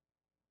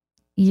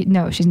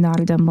 no, she's not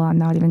a dumb blonde,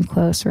 not even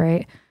close,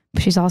 right?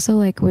 But she's also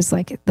like, was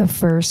like the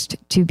first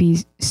to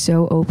be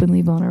so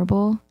openly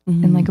vulnerable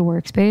in like a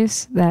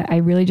workspace that I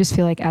really just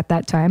feel like at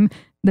that time,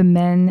 the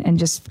men and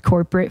just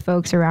corporate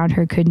folks around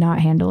her could not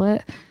handle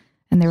it.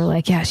 And they were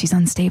like, yeah, she's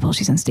unstable.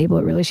 She's unstable.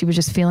 It really, she was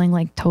just feeling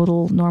like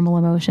total normal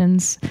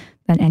emotions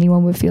that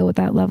anyone would feel with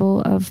that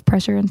level of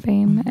pressure and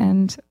fame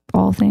and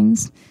all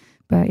things.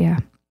 But yeah.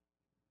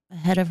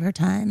 Ahead of her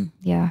time.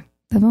 Yeah.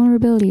 The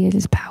vulnerability, it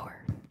is power.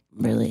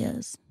 Really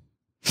is.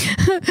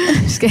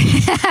 Just kidding.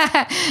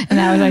 And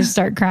that was, I just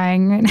start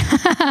crying.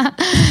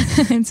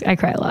 I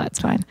cry a lot. It's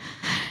fine.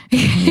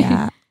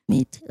 Yeah,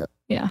 me too.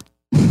 Yeah.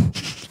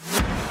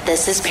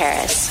 This is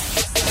Paris.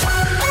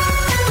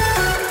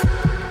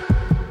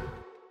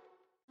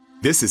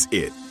 This is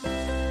it.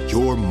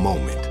 Your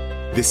moment.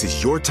 This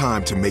is your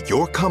time to make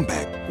your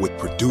comeback with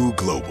Purdue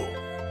Global.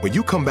 When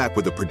you come back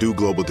with a Purdue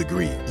Global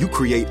degree, you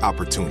create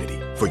opportunity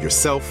for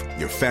yourself,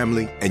 your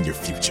family, and your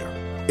future.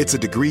 It's a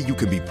degree you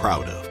can be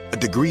proud of, a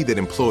degree that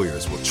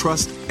employers will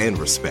trust and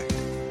respect.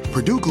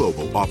 Purdue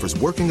Global offers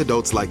working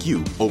adults like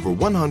you over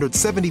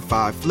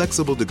 175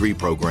 flexible degree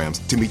programs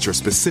to meet your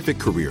specific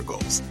career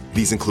goals.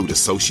 These include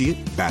associate,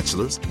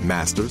 bachelor's,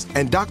 master's,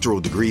 and doctoral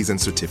degrees and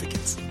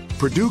certificates.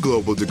 Purdue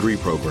Global degree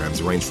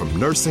programs range from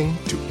nursing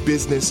to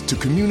business to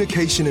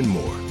communication and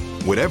more.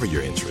 Whatever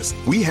your interest,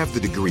 we have the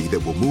degree that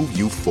will move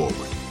you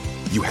forward.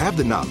 You have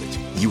the knowledge,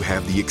 you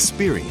have the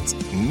experience.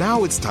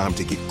 Now it's time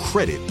to get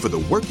credit for the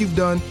work you've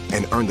done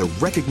and earn the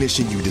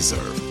recognition you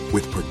deserve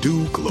with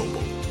Purdue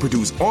Global,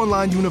 Purdue's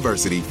online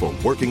university for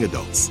working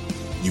adults.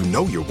 You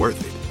know you're worth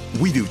it.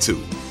 We do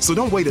too. So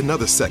don't wait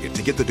another second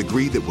to get the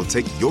degree that will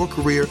take your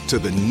career to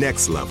the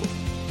next level.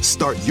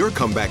 Start your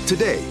comeback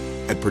today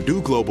at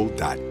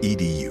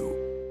purdueglobal.edu.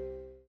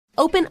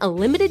 Open a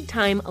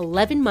limited-time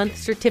 11-month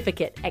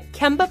certificate at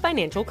Kemba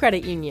Financial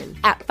Credit Union.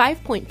 At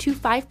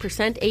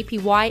 5.25%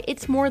 APY,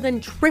 it's more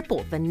than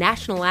triple the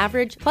national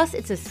average, plus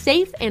it's a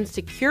safe and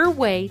secure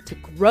way to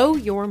grow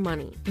your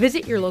money.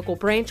 Visit your local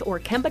branch or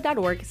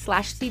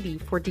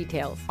kemba.org/cd for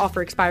details.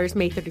 Offer expires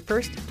May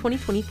 31st,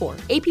 2024.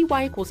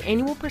 APY equals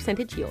annual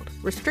percentage yield.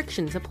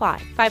 Restrictions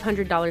apply.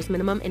 $500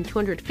 minimum and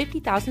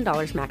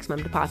 $250,000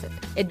 maximum deposit.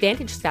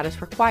 Advantage status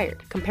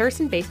required.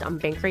 Comparison based on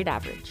bank rate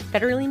average.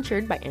 Federally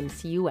insured by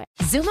NCUA.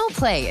 Xumo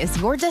Play is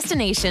your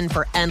destination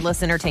for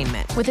endless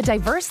entertainment. With a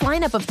diverse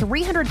lineup of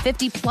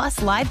 350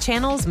 plus live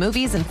channels,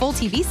 movies, and full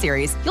TV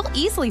series, you'll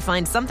easily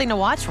find something to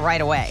watch right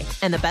away.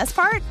 And the best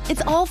part?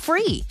 It's all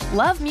free.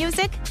 Love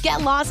music?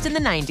 Get lost in the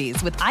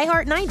 90s with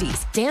iHeart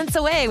 90s, dance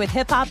away with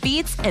hip-hop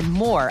beats, and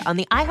more on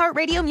the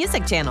iHeartRadio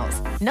music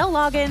channels. No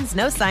logins,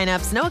 no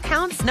signups, no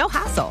accounts, no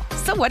hassle.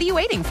 So what are you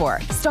waiting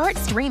for? Start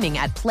streaming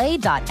at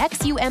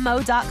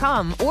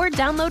play.xumo.com or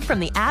download from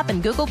the app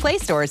and Google Play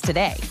stores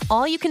today.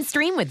 All you can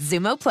stream with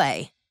Xumo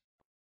Play.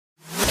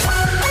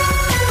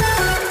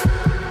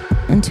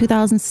 In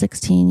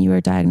 2016, you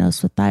were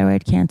diagnosed with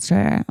thyroid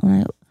cancer.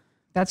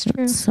 That's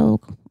true. So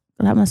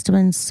that must have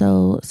been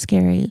so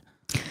scary.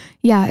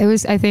 Yeah, it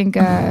was, I think,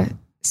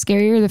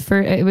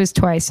 scarier. It was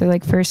twice. So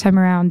like first time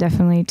around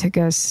definitely took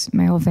us,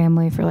 my whole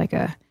family, for like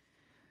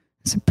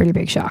it's a pretty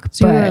big shock.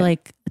 So you were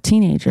like a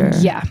teenager.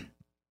 Yeah.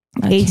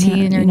 18 or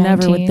 19. You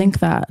never would think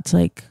that. It's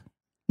like.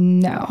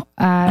 No.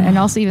 And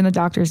also even the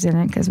doctors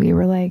didn't, because we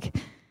were like,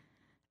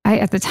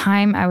 at the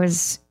time I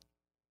was,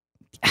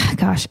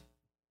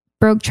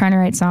 broke trying to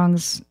write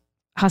songs,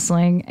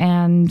 hustling,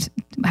 and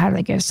had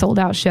like a sold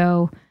out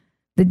show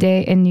the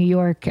day in New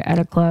York at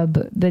a club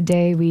the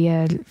day we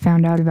had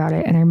found out about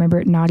it. And I remember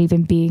it not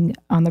even being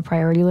on the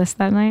priority list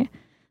that night.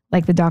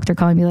 Like the doctor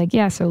calling me like,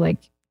 yeah, so like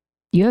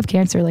you have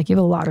cancer, like you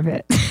have a lot of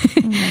it.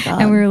 Oh my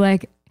God. And we were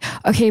like,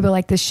 okay, but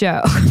like the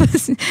show.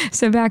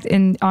 So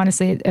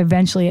honestly,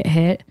 eventually it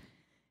hit,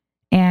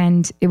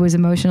 and it was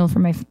emotional for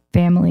my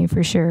family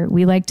for sure.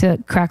 We like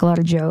to crack a lot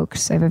of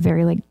jokes. I have a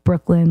very like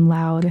Brooklyn,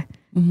 loud,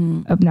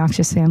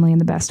 obnoxious family in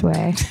the best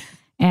way.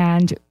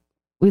 And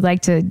we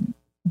like to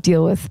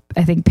deal with,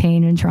 I think,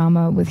 pain and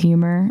trauma with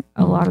humor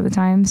a lot of the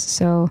times.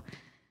 So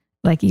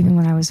like even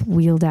when I was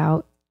wheeled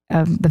out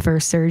of the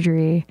first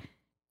surgery,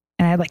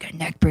 and I had like a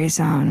neck brace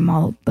on and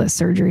all the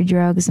surgery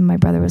drugs. And my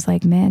brother was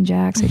like, man,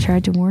 Jax, I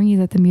tried to warn you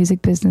that the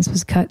music business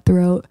was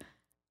cutthroat.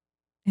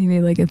 He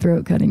made like a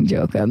throat cutting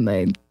joke on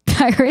my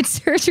thyroid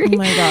surgery. Oh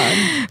my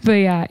God. But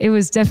yeah, it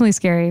was definitely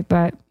scary,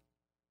 but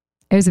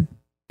it was a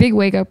big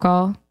wake up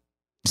call.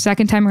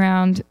 Second time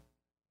around,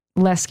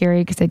 less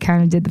scary because I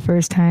kind of did the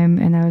first time.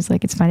 And I was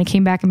like, it's fine. It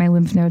came back in my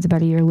lymph nodes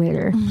about a year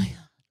later. Oh my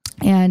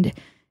God. And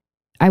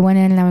I went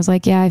in and I was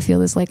like, yeah, I feel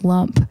this like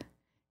lump.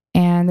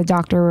 And the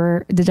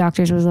doctor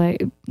was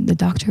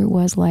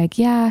like,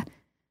 yeah,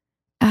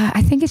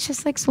 I think it's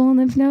just like swollen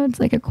lymph nodes,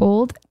 like a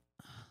cold.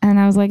 And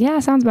I was like, yeah,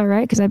 sounds about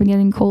right. Cause I've been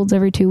getting colds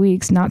every 2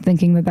 weeks, not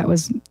thinking that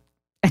was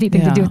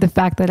anything to do with the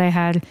fact that I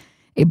had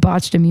a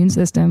botched immune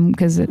system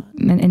because an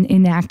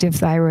inactive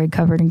thyroid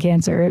covered in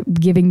cancer,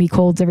 giving me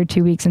colds every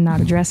 2 weeks and not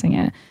addressing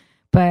it.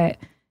 But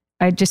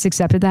I just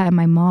accepted that. And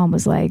my mom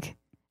was like,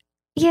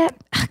 yeah,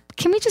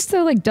 can we just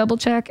like double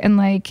check and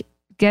like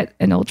get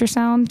an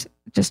ultrasound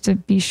just to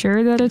be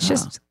sure that it's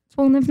just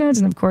swollen lymph nodes?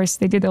 And of course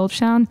they did the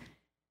ultrasound,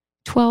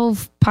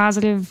 12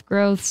 positive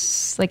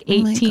growths, like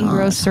 18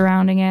 growths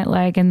surrounding it.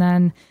 Like, and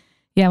then,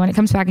 yeah, when it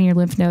comes back in your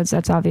lymph nodes,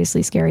 that's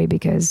obviously scary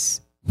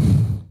because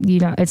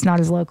it's not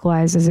as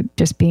localized as it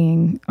just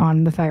being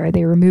on the thyroid.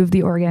 They removed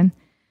the organ.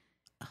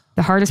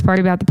 The hardest part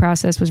about the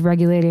process was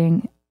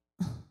regulating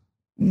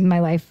my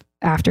life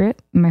after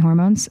it, my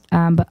hormones.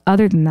 But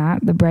other than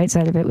that, the bright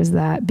side of it was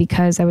that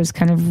because I was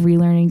kind of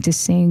relearning to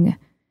sing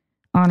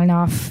on and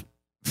off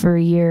for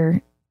a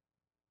year,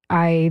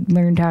 I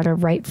learned how to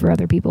write for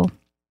other people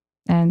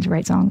and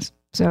write songs.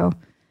 So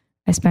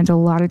I spent a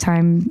lot of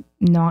time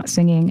not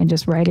singing and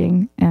just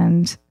writing,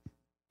 and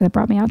that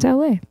brought me out to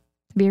LA to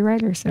be a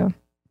writer. So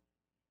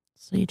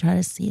you try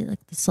to see like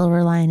the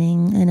silver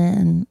lining in it,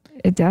 and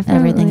it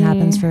definitely, everything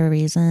happens for a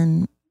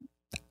reason.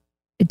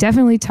 It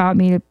definitely taught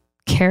me to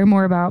care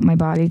more about my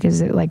body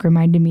because it like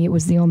reminded me it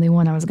was the only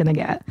one I was going to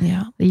get.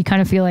 Yeah. You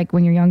kind of feel like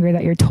when you're younger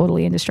that you're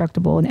totally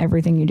indestructible in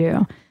everything you do.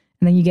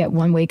 And then you get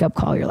one wake up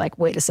call. You're like,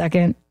 wait a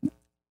second,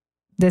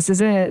 this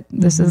is it.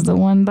 This is the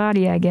one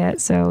body I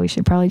get. So we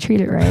should probably treat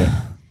it right.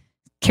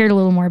 Cared a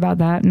little more about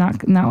that.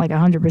 Not like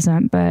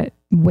 100%, but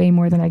way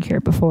more than I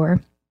cared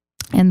before.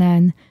 And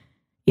then,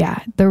 yeah,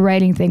 the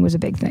writing thing was a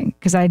big thing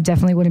because I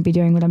definitely wouldn't be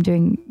doing what I'm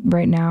doing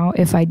right now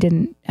if I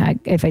didn't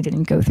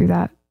go through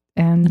that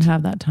and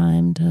have that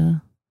time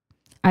to.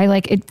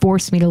 It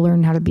forced me to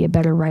learn how to be a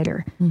better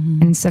writer.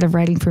 And instead of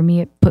writing for me,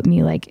 it put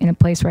me like in a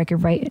place where I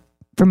could write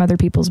from other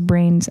people's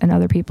brains and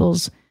other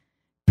people's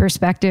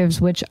perspectives,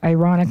 which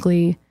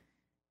ironically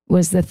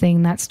was the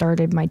thing that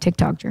started my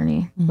TikTok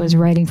journey, was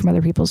writing from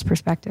other people's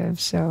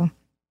perspectives. So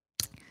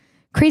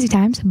crazy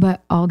times,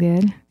 but all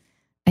good.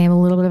 I am a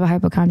little bit of a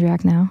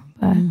hypochondriac now,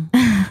 but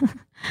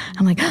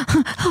I'm like,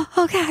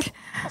 oh God.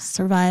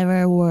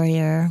 Survivor,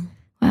 warrior.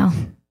 Well,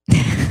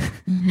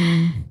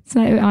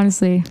 so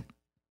honestly,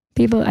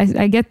 people,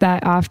 I get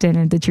that often.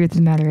 And the truth of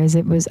the matter is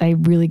I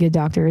had really good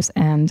doctors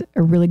and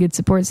a really good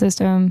support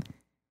system.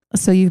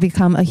 So you've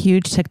become a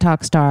huge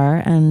TikTok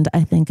star, and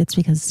I think it's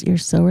because you're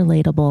so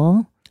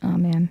relatable. Oh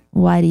man.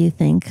 Why do you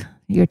think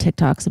your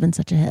TikToks have been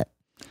such a hit?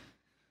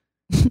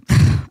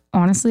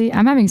 Honestly,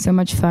 I'm having so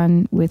much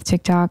fun with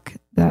TikTok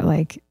that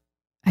like,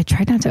 I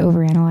try not to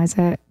overanalyze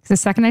it. The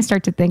second I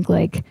start to think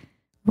like,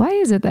 why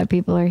is it that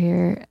people are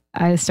here?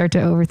 I start to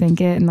overthink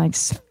it and like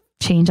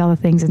change all the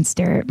things and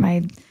stare at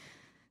my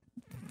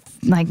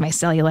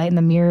cellulite in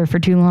the mirror for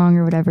too long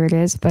or whatever it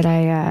is. But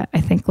I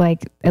think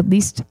like at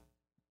least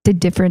the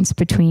difference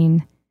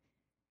between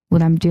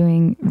what I'm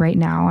doing right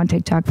now on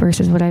TikTok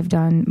versus what I've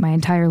done my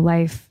entire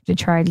life to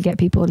try to get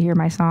people to hear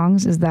my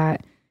songs is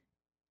that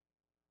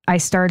I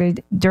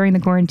started during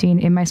the quarantine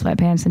in my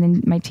sweatpants and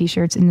in my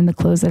t-shirts and in the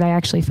clothes that I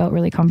actually felt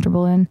really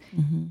comfortable in,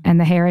 and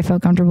the hair I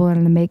felt comfortable in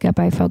and the makeup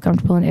I felt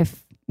comfortable in,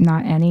 if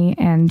not any.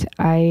 And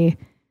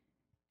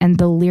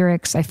the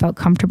lyrics I felt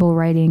comfortable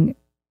writing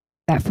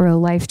that for a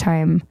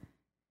lifetime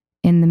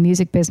in the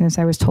music business,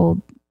 I was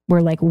told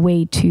were like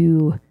way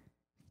too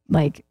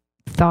like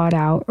thought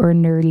out or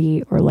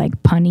nerdy or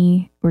like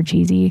punny or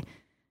cheesy.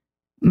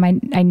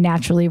 I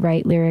naturally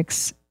write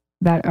lyrics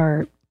that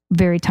are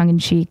very tongue in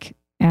cheek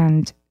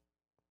and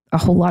a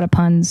whole lot of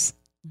puns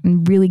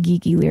and really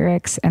geeky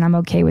lyrics. And I'm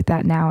okay with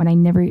that now. And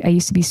I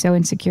used to be so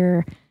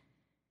insecure,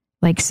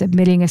 like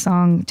submitting a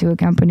song to a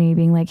company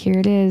being like, here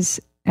it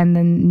is. And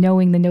then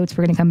knowing the notes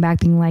were going to come back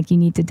being like, you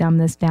need to dumb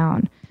this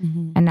down.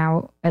 And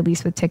now, at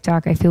least with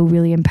TikTok, I feel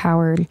really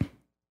empowered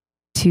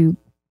to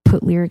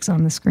put lyrics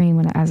on the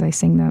screen as I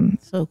sing them.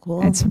 So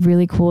cool. It's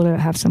really cool to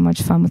have so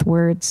much fun with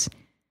words.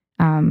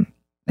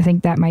 I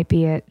think that might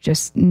be it.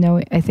 Just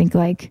know, I think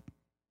like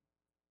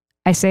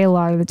I say a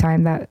lot of the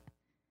time that,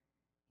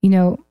 you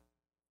know,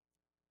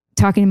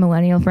 talking to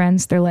millennial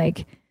friends, they're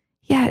like,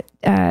 yeah,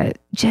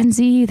 Gen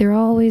Z, they're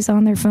always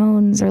on their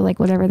phones or like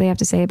whatever they have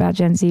to say about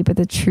Gen Z. But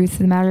the truth of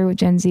the matter with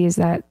Gen Z is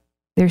that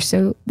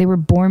they were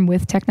born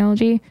with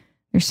technology.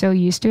 They're so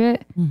used to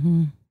it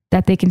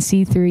that they can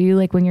see through you,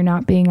 like when you're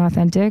not being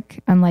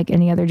authentic, unlike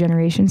any other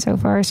generation so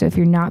far. So if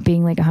you're not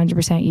being like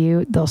 100%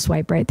 you, they'll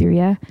swipe right through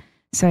you.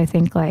 So I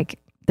think like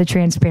the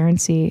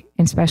transparency,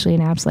 especially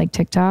in apps like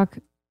TikTok,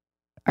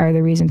 are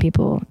the reason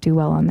people do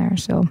well on there.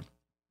 So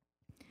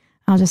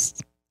I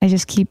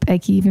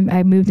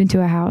moved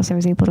into a house. I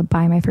was able to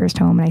buy my first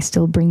home, and I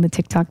still bring the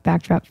TikTok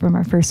backdrop from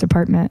our first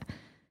apartment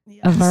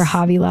of our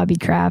Hobby Lobby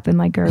crap and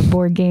like our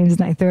board games,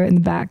 and I throw it in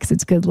the back because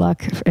it's good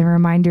luck and a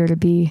reminder to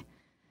be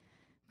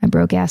my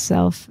broke ass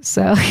self.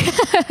 So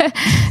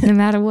no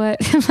matter what,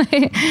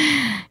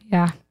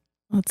 yeah.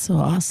 That's so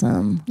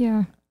awesome.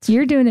 Yeah.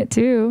 You're doing it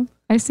too.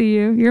 I see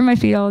you. You're in my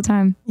feed all the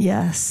time.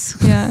 Yes.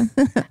 Yeah.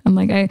 I'm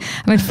like,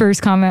 my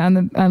first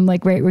comment on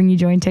like right when you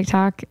join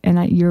TikTok,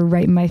 and you're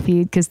right in my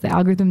feed because the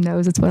algorithm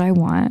knows it's what I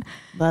want.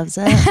 Loves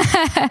it.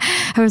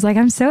 I was like,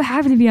 I'm so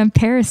happy to be on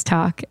Paris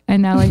Talk.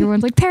 And now like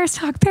everyone's like, Paris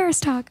Talk, Paris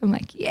Talk. I'm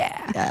like,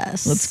 yeah,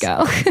 yes, let's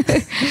go.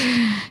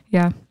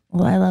 Yeah.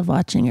 Well, I love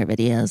watching your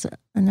videos.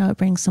 I know it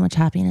brings so much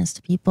happiness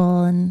to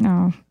people,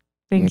 and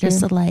you're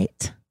just a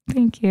light.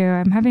 Thank you.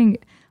 I'm having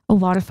a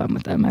lot of fun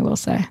with them, I will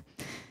say.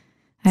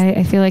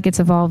 I feel like it's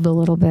evolved a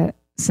little bit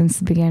since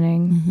the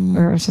beginning,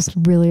 where it was just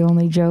really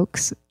only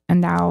jokes. And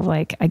now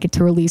like I get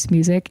to release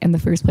music, and the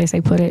first place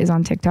I put it is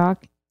on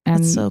TikTok. And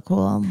it's so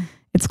cool.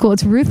 It's cool.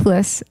 It's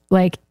ruthless,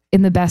 like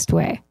in the best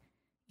way.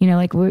 You know,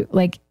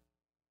 like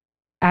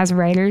as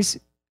writers,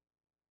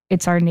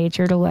 it's our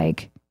nature to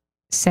like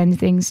send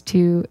things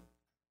to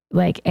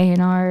like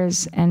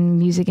A&Rs and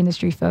music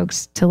industry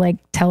folks to like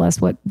tell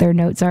us what their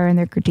notes are and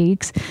their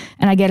critiques.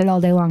 And I get it all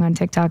day long on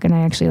TikTok, and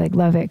I actually like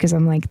love it because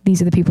I'm like,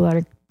 these are the people that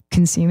are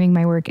consuming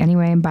my work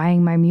anyway and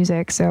buying my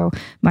music. So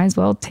might as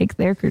well take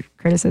their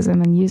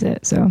criticism and use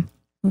it. So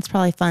it's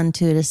probably fun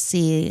too to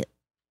see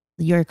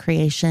your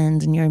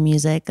creations and your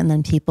music, and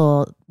then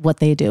people, what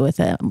they do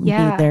with it,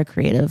 their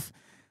creative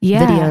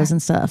videos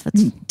and stuff.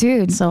 It's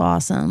dude, so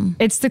awesome.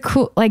 It's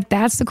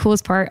that's the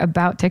coolest part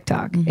about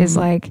TikTok is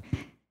like,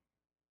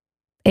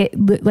 it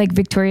like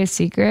Victoria's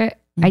Secret.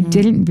 I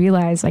didn't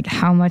realize like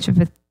how much of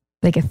a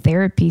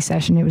therapy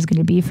session it was going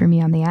to be for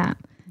me on the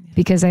app,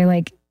 because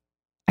I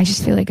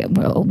just feel like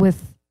when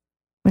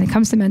it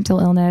comes to mental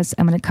illness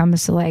and when it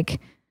comes to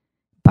like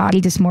body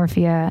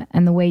dysmorphia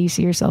and the way you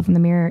see yourself in the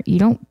mirror,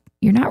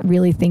 you're not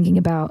really thinking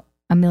about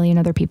a million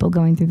other people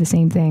going through the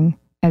same thing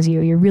as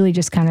you. You're really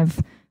just kind of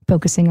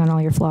focusing on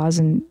all your flaws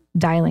and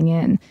dialing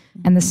in.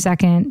 And the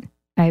second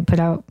I put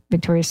out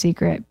Victoria's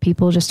Secret,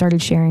 people just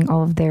started sharing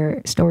all of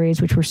their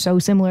stories, which were so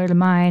similar to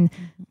mine,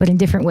 but in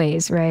different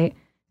ways, right?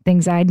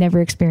 Things I'd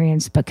never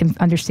experienced, but can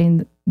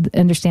understand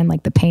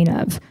like the pain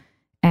of.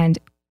 And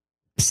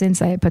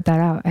since I put that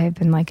out, I have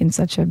been like in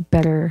such a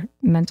better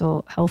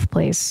mental health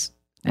place,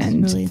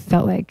 and really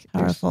felt like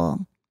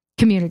powerful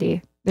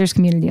community. There's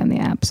community on the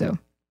app. So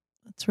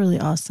it's really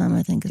awesome.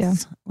 I think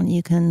it's when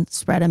you can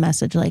spread a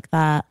message like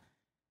that,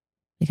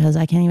 because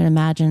I can't even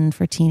imagine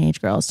for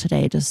teenage girls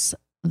today, just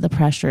the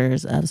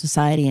pressures of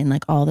society and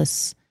like all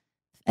this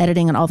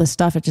editing and all this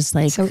stuff. It's just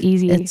like so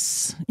easy.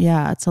 It's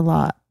a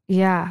lot.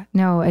 Yeah,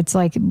 no, it's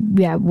like,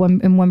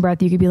 in one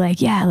breath you could be like,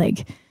 yeah,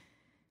 like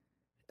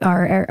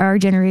our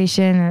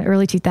generation,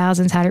 early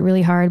 2000s had it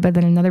really hard. But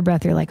then another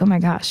breath, you're like, oh my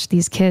gosh,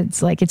 these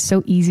kids, like it's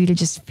so easy to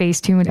just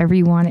face tune whatever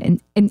you want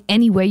in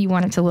any way you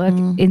want it to look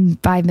in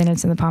 5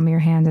 minutes in the palm of your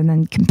hand, and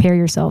then compare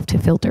yourself to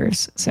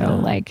filters. So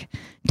like,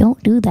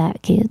 don't do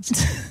that,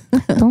 kids.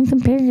 Don't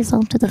compare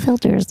yourself to the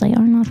filters. They are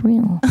not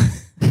real.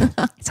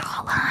 It's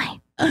all a lie.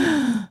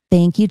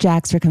 Thank you,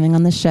 Jax, for coming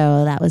on the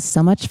show. That was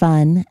so much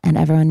fun. And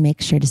everyone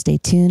make sure to stay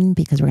tuned,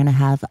 because we're going to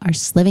have our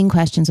Sliving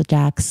Questions with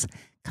Jax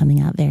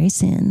coming out very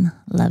soon.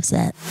 Loves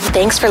it.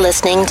 Thanks for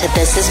listening to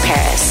This is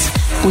Paris.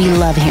 We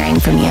love hearing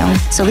from you.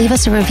 So leave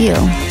us a review.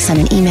 Send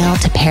an email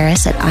to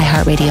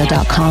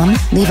paris@iheartradio.com.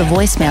 Leave a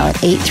voicemail at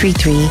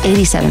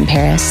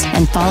 833-87-PARIS.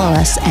 And follow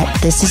us at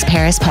This is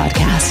Paris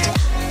Podcast.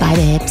 Bye,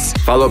 babes.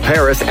 Follow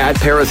Paris at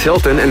Paris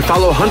Hilton, and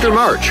follow Hunter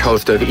March,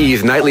 host of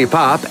E's Nightly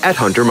Pop, at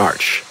Hunter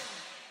March.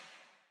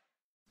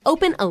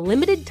 Open a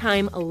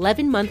limited-time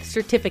 11-month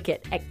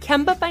certificate at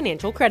Kemba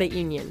Financial Credit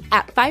Union.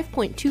 At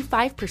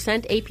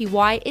 5.25%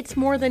 APY, it's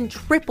more than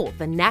triple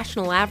the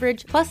national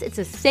average, plus it's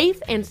a safe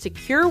and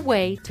secure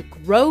way to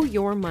grow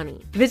your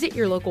money. Visit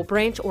your local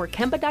branch or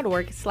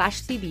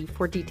kemba.org/CD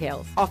for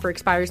details. Offer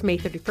expires May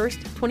 31st,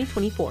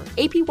 2024.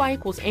 APY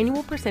equals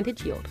annual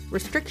percentage yield.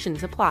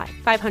 Restrictions apply.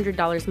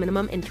 $500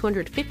 minimum and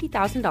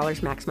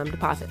 $250,000 maximum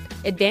deposit.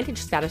 Advantage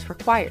status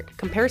required.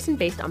 Comparison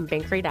based on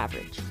bank rate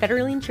average.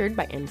 Federally insured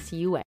by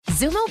NCUA.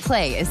 Xumo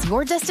Play is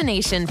your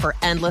destination for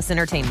endless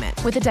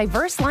entertainment. With a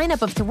diverse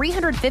lineup of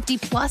 350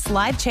 plus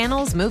live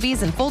channels,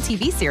 movies, and full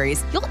TV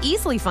series, you'll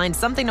easily find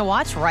something to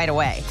watch right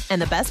away. And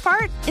the best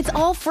part? It's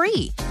all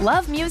free.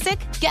 Love music?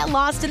 Get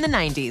lost in the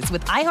 90s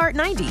with iHeart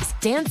 90s,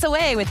 dance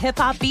away with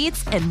hip-hop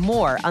beats, and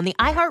more on the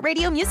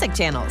iHeartRadio music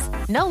channels.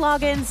 No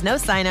logins, no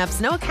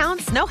signups, no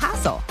accounts, no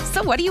hassle.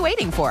 So what are you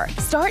waiting for?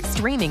 Start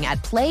streaming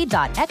at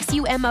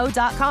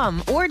play.xumo.com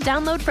or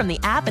download from the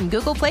app and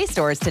Google Play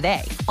stores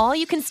today. All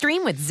you can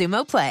stream with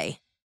Xumo Play.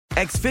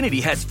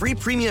 Xfinity has free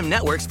premium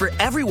networks for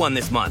everyone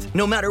this month,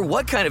 no matter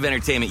what kind of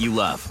entertainment you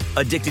love.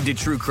 Addicted to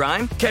true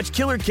crime? Catch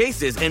killer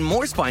cases and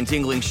more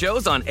spine-tingling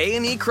shows on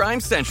A&E Crime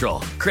Central.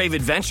 Crave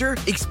adventure?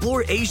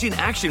 Explore Asian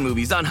action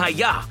movies on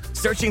Hi-Ya.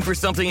 Searching for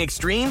something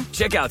extreme?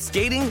 Check out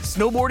skating,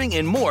 snowboarding,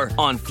 and more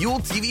on Fuel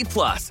TV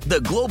Plus,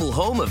 the global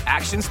home of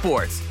action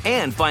sports.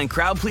 And find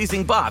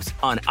crowd-pleasing bops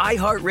on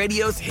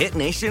iHeartRadio's Hit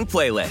Nation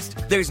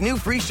playlist. There's new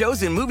free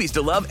shows and movies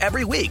to love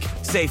every week.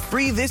 Say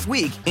free this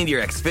week in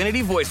your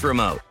Xfinity voice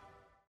remote.